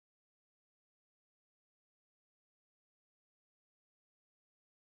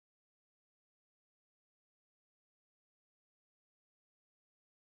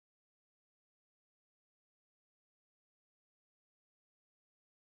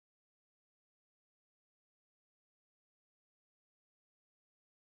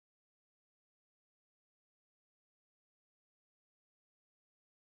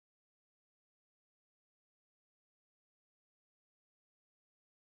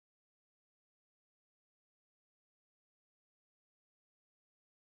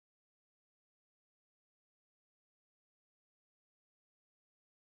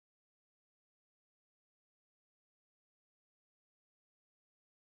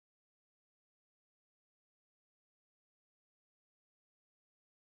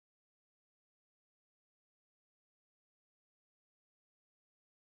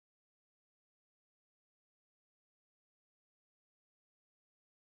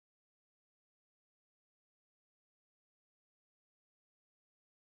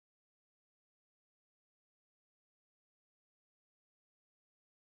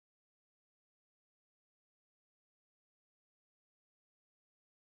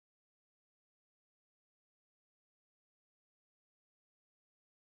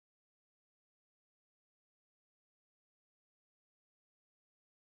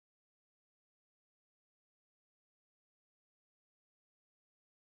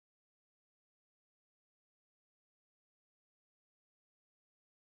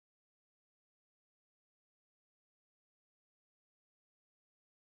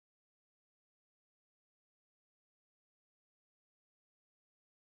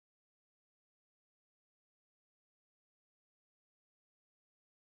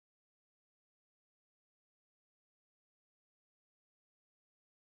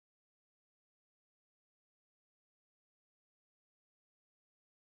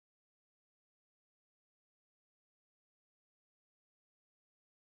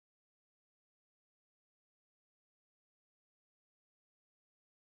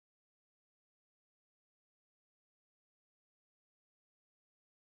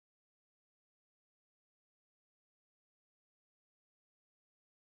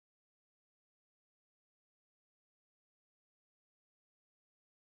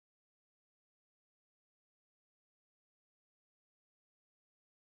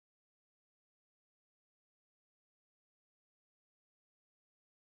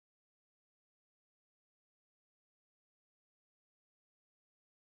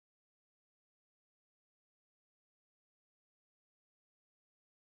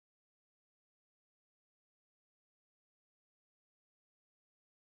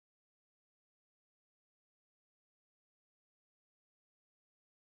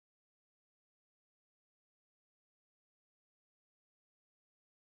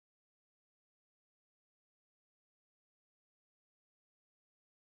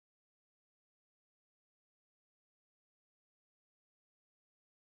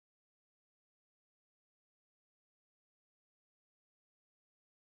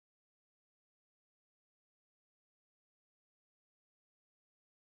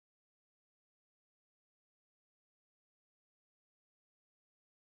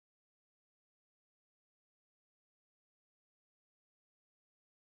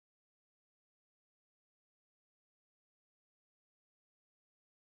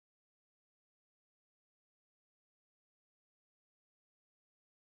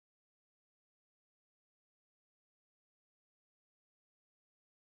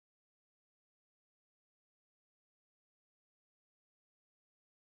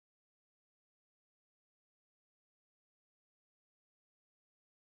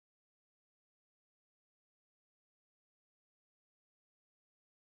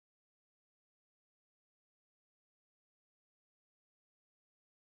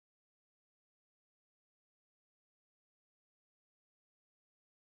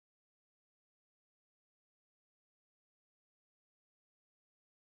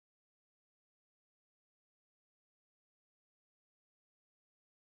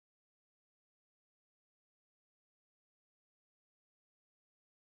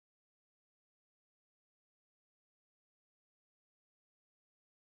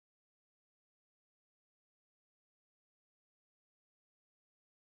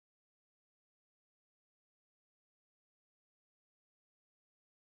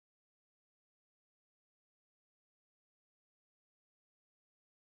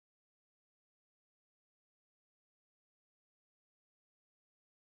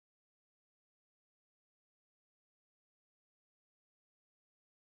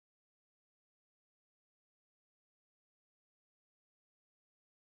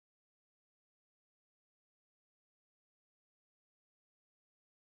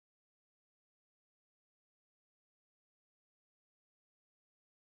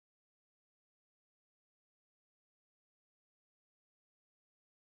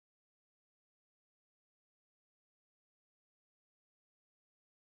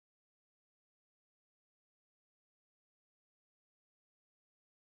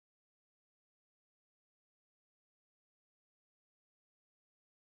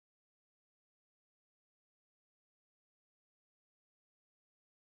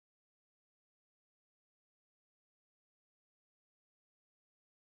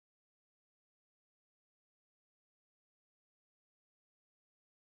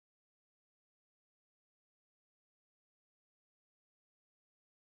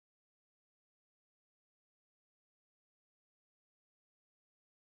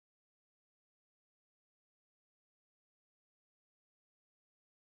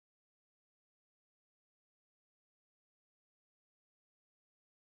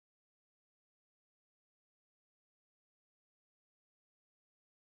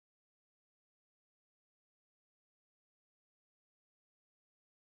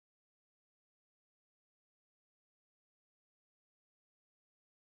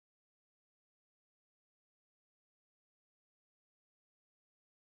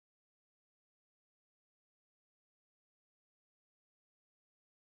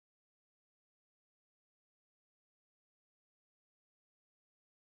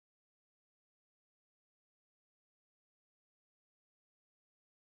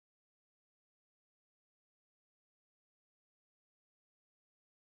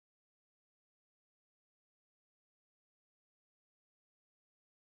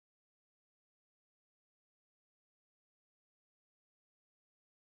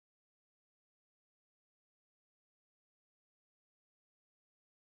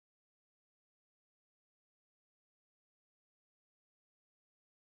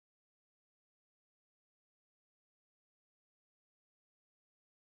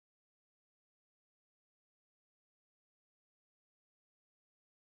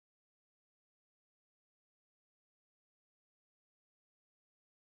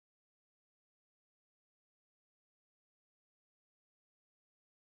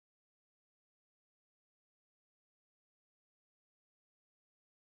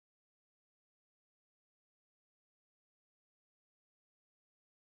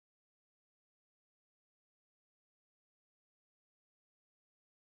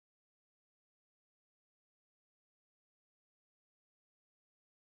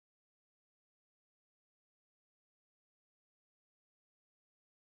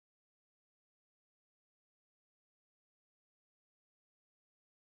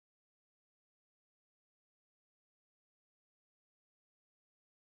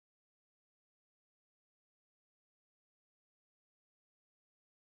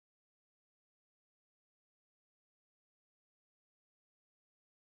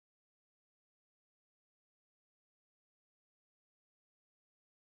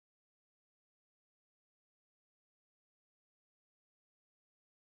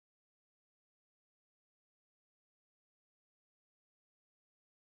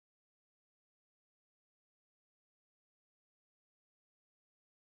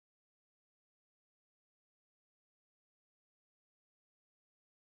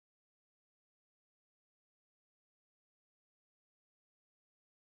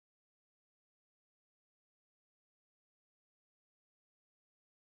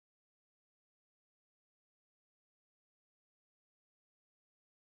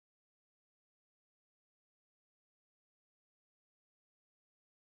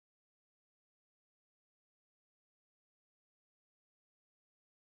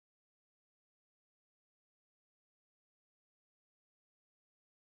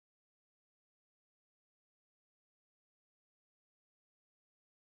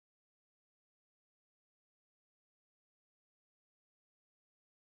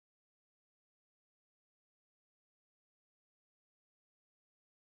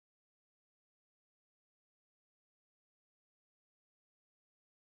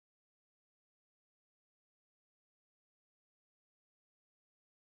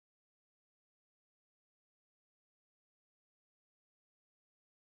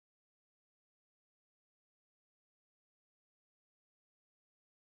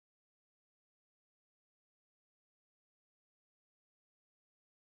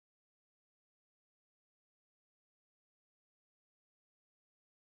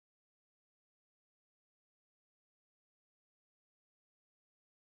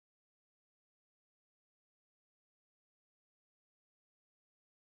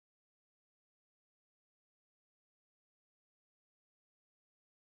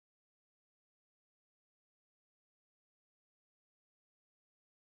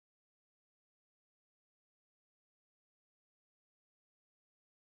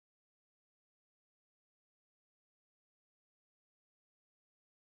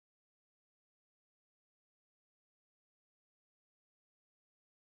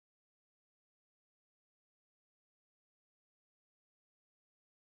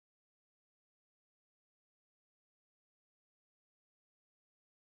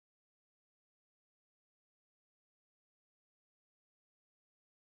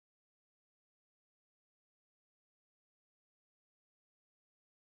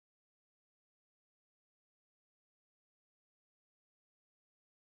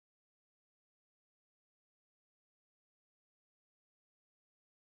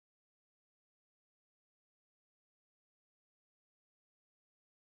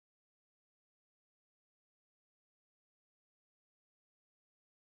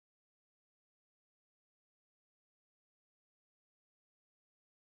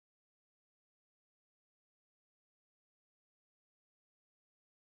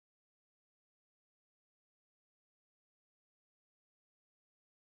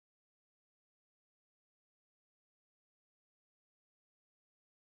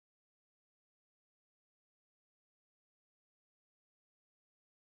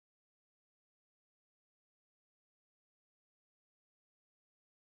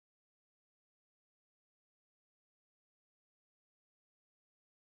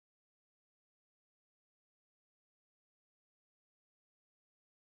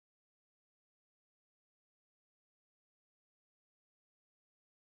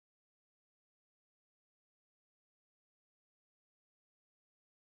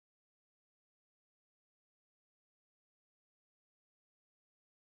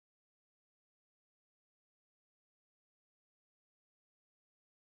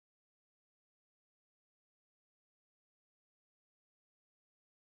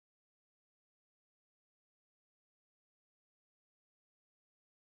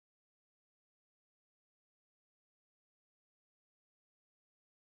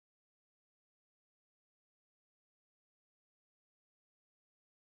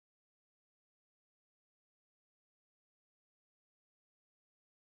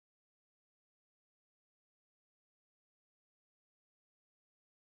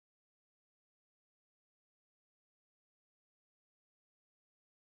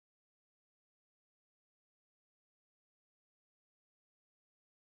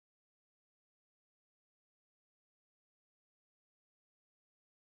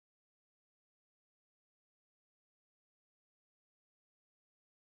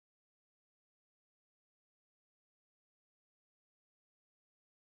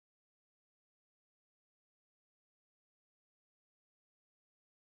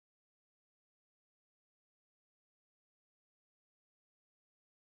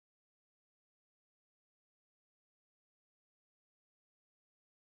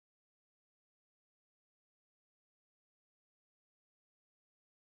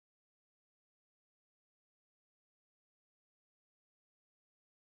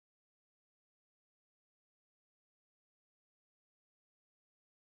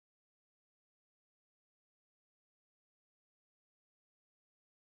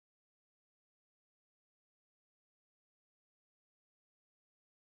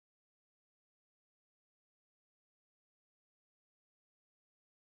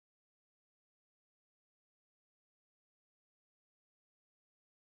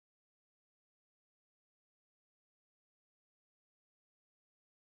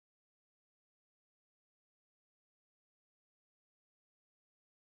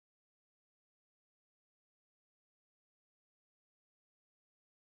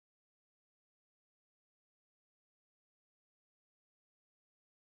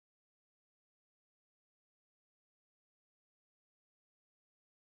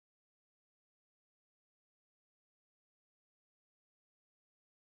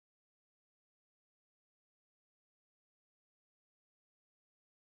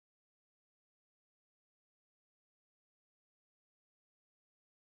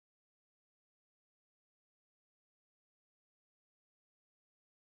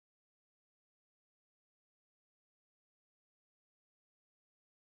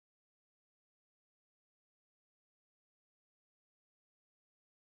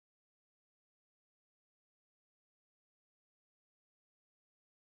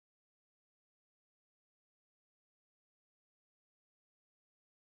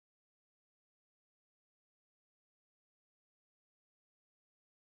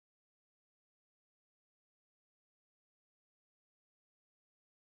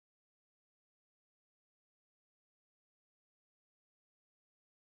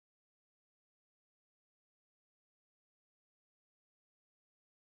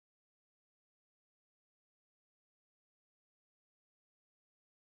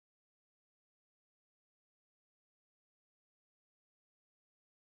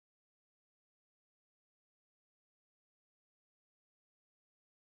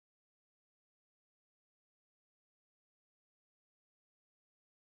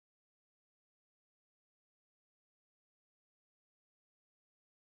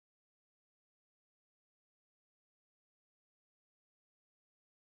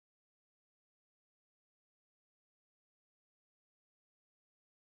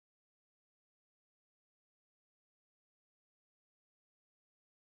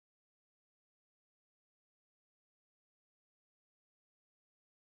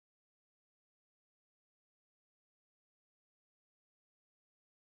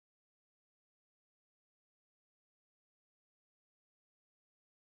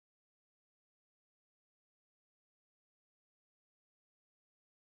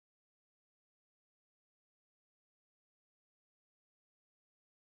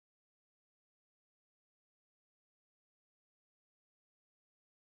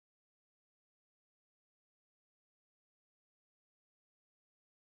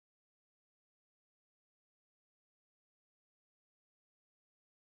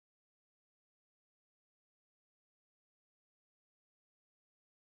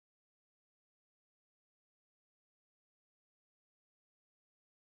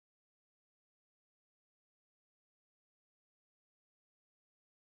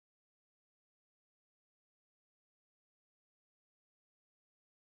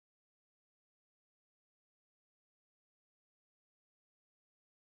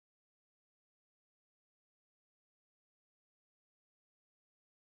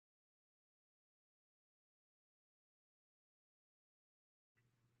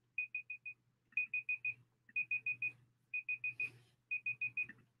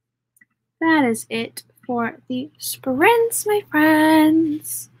 that is it for the sprints, my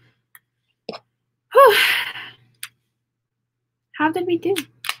friends. Whew. How did we do?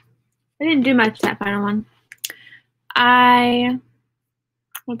 I didn't do much that final one.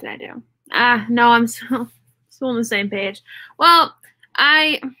 What did I do? No, I'm still on the same page. Well,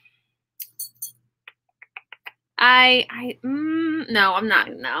 no, I'm not.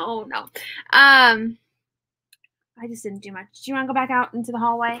 No. I just didn't do much. Do you want to go back out into the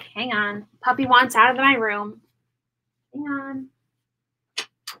hallway? Hang on. Puppy wants out of my room. Hang on.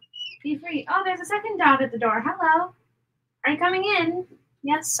 Be free. Oh, there's a second dog at the door. Hello. Are you coming in?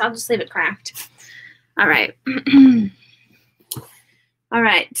 Yes, I'll just leave it cracked. All right. All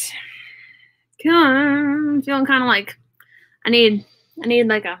right. I'm feeling kind of like I need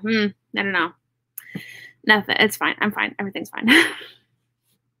like a I don't know. Nothing. It's fine. I'm fine. Everything's fine.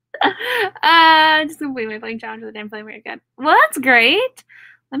 Just complete my playing challenge with the damn flame. Very good. Well, that's great.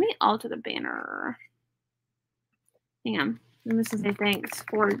 Let me alter the banner. Hang on. I'm just gonna say thanks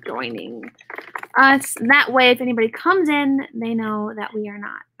for joining us. That way, if anybody comes in, they know that we are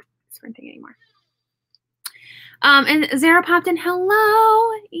not sprinting anymore. And Zara popped in.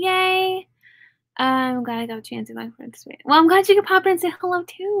 Hello. Yay. I'm glad I got a chance to participate. Well, I'm glad you could pop in and say hello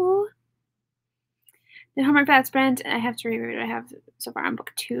too. The homework fat sprint. I have to reread what I have so far on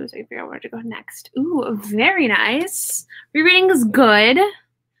book 2, so I can figure out where to go next. Ooh, very nice. Rereading is good.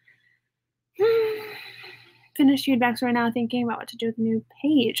 Finished feedbacks right now, thinking about what to do with the new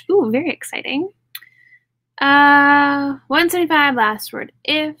page. Ooh, very exciting. 175, last word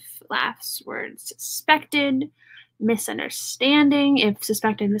if, last word suspected, misunderstanding. If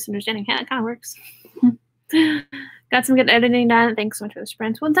suspected, misunderstanding, yeah, that kind of works. Got some good editing done. Thanks so much for the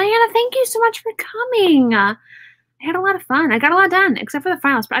sprints. Well, Diana, thank you so much for coming. I had a lot of fun. I got a lot done, except for the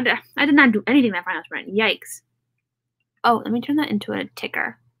final sprint. I did not do anything that final sprint. Yikes. Oh, let me turn that into a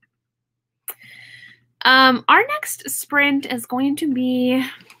ticker. Our next sprint is going to be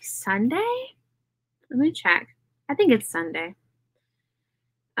Sunday. Let me check. I think it's Sunday.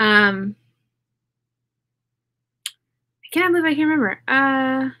 I can't believe I can't remember.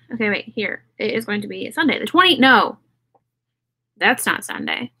 Okay, wait, here. It is going to be Sunday. The 20th. No. That's not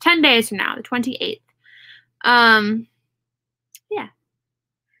Sunday. 10 days from now, the 28th. Yeah.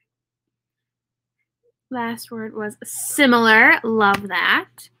 Last word was similar. Love that.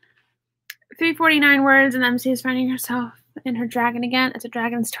 349 words, and MC is finding herself in her dragon again. It's a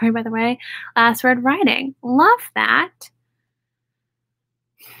dragon story, by the way. Last word, writing. Love that.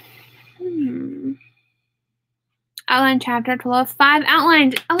 Outline chapter 12, 5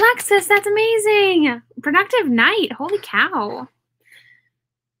 outlined. Alexis, that's amazing. Productive night. Holy cow.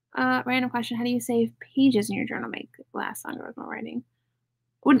 Random question. How do you save pages in your journal? Make it last longer with more writing.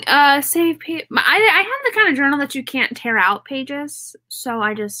 Would save page. I have the kind of journal that you can't tear out pages, so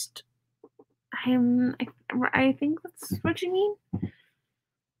I think that's what you mean.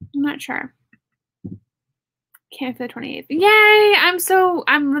 I'm not sure. Can't for the 28th. Yay!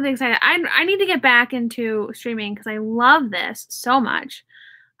 I'm really excited. I need to get back into streaming because I love this so much.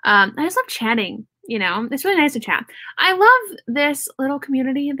 I just love chatting. You know, it's really nice to chat. I love this little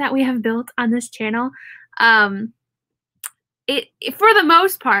community that we have built on this channel. It for the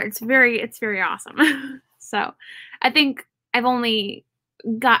most part, it's very awesome. So, I think I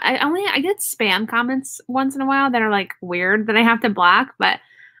get spam comments once in a while that are like weird that I have to block, but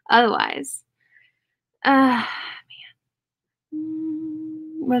otherwise,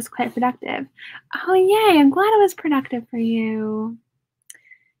 was quite productive. Oh yay! I'm glad it was productive for you.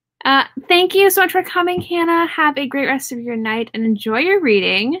 Thank you so much for coming, Hannah. Have a great rest of your night and enjoy your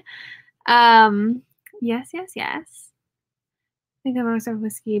reading. Yes. I think I'm also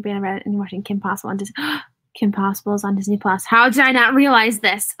whiskey, band red, and watching Kim Possible on Disney. Kim Possible is on Disney Plus. How did I not realize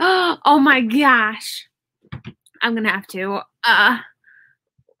this? Oh my gosh. I'm gonna have to. Oh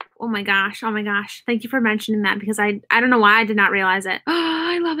my gosh. Thank you for mentioning that because I don't know why I did not realize it. Oh,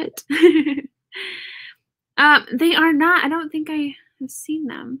 I love it. They are not. I don't think I have seen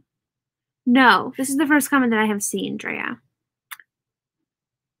them. No, this is the first comment that I have seen, Drea.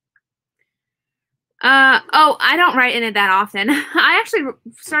 Oh, I don't write in it that often. I actually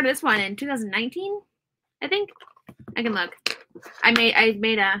started this one in 2019, I think. I can look. I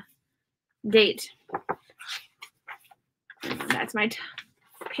made a date. That's my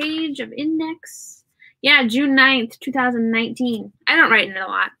page of index. Yeah, June 9th, 2019. I don't write in it a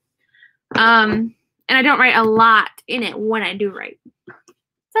lot. And I don't write a lot in it when I do write.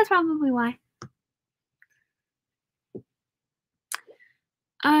 That's probably why.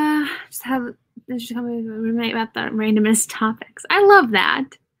 Just have this come with a roommate about the randomest topics. I love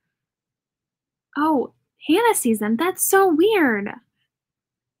that. Oh, Hannah sees them. That's so weird.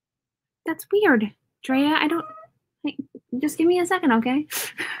 That's weird. Drea, I don't... Hey, just give me a second, okay?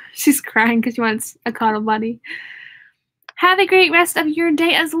 She's crying because she wants a cuddle buddy. Have a great rest of your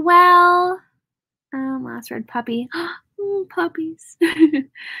day as well. Last word, puppy. Puppies.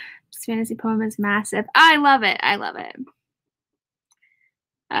 This fantasy poem is massive. I love it. I love it.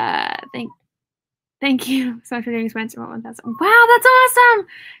 Thank you so much for doing Spencer 1000. Wow, that's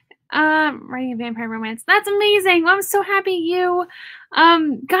awesome. Writing a vampire romance. That's amazing. I'm so happy you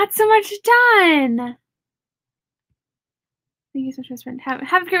got so much done. Thank you so much, friend.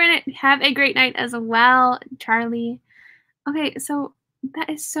 Have a great night. Have a great night as well, Charlie. Okay, so that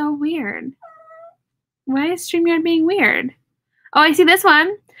is so weird. Why is StreamYard being weird? Oh, I see this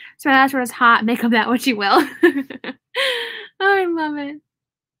one. So my last word is hot. Make of that what you will. Oh, I love it.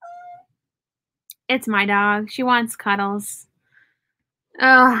 It's my dog. She wants cuddles.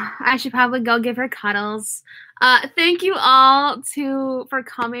 Oh, I should probably go give her cuddles. Thank you all for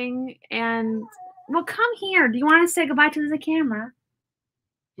coming and well, come here. Do you want to say goodbye to the camera?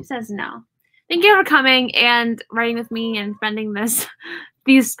 She says no. Thank you for coming and writing with me and spending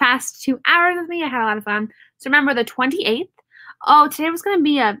these past 2 hours with me. I had a lot of fun. So remember the 28th. Oh, today was going to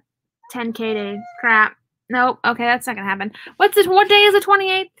be a 10K day. Crap. Nope. Okay, that's not going to happen. What day is the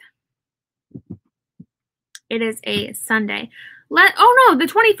 28th? It is a Sunday. Oh no,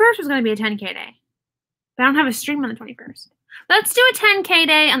 the 21st was going to be a 10K day. But I don't have a stream on the 21st. Let's do a 10K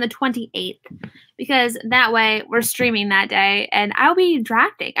day on the 28th because that way we're streaming that day and I'll be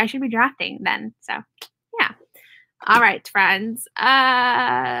drafting. I should be drafting then. So, yeah. All right, friends.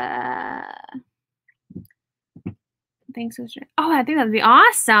 Thanks so much. Oh, I think that would be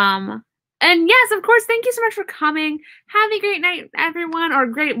awesome. And yes, of course, thank you so much for coming. Have a great night, everyone, or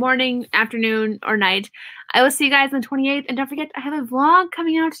great morning, afternoon, or night. I will see you guys on the 28th. And don't forget, I have a vlog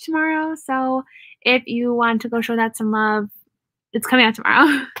coming out tomorrow. So if you want to go show that some love, it's coming out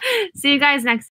tomorrow. See you guys next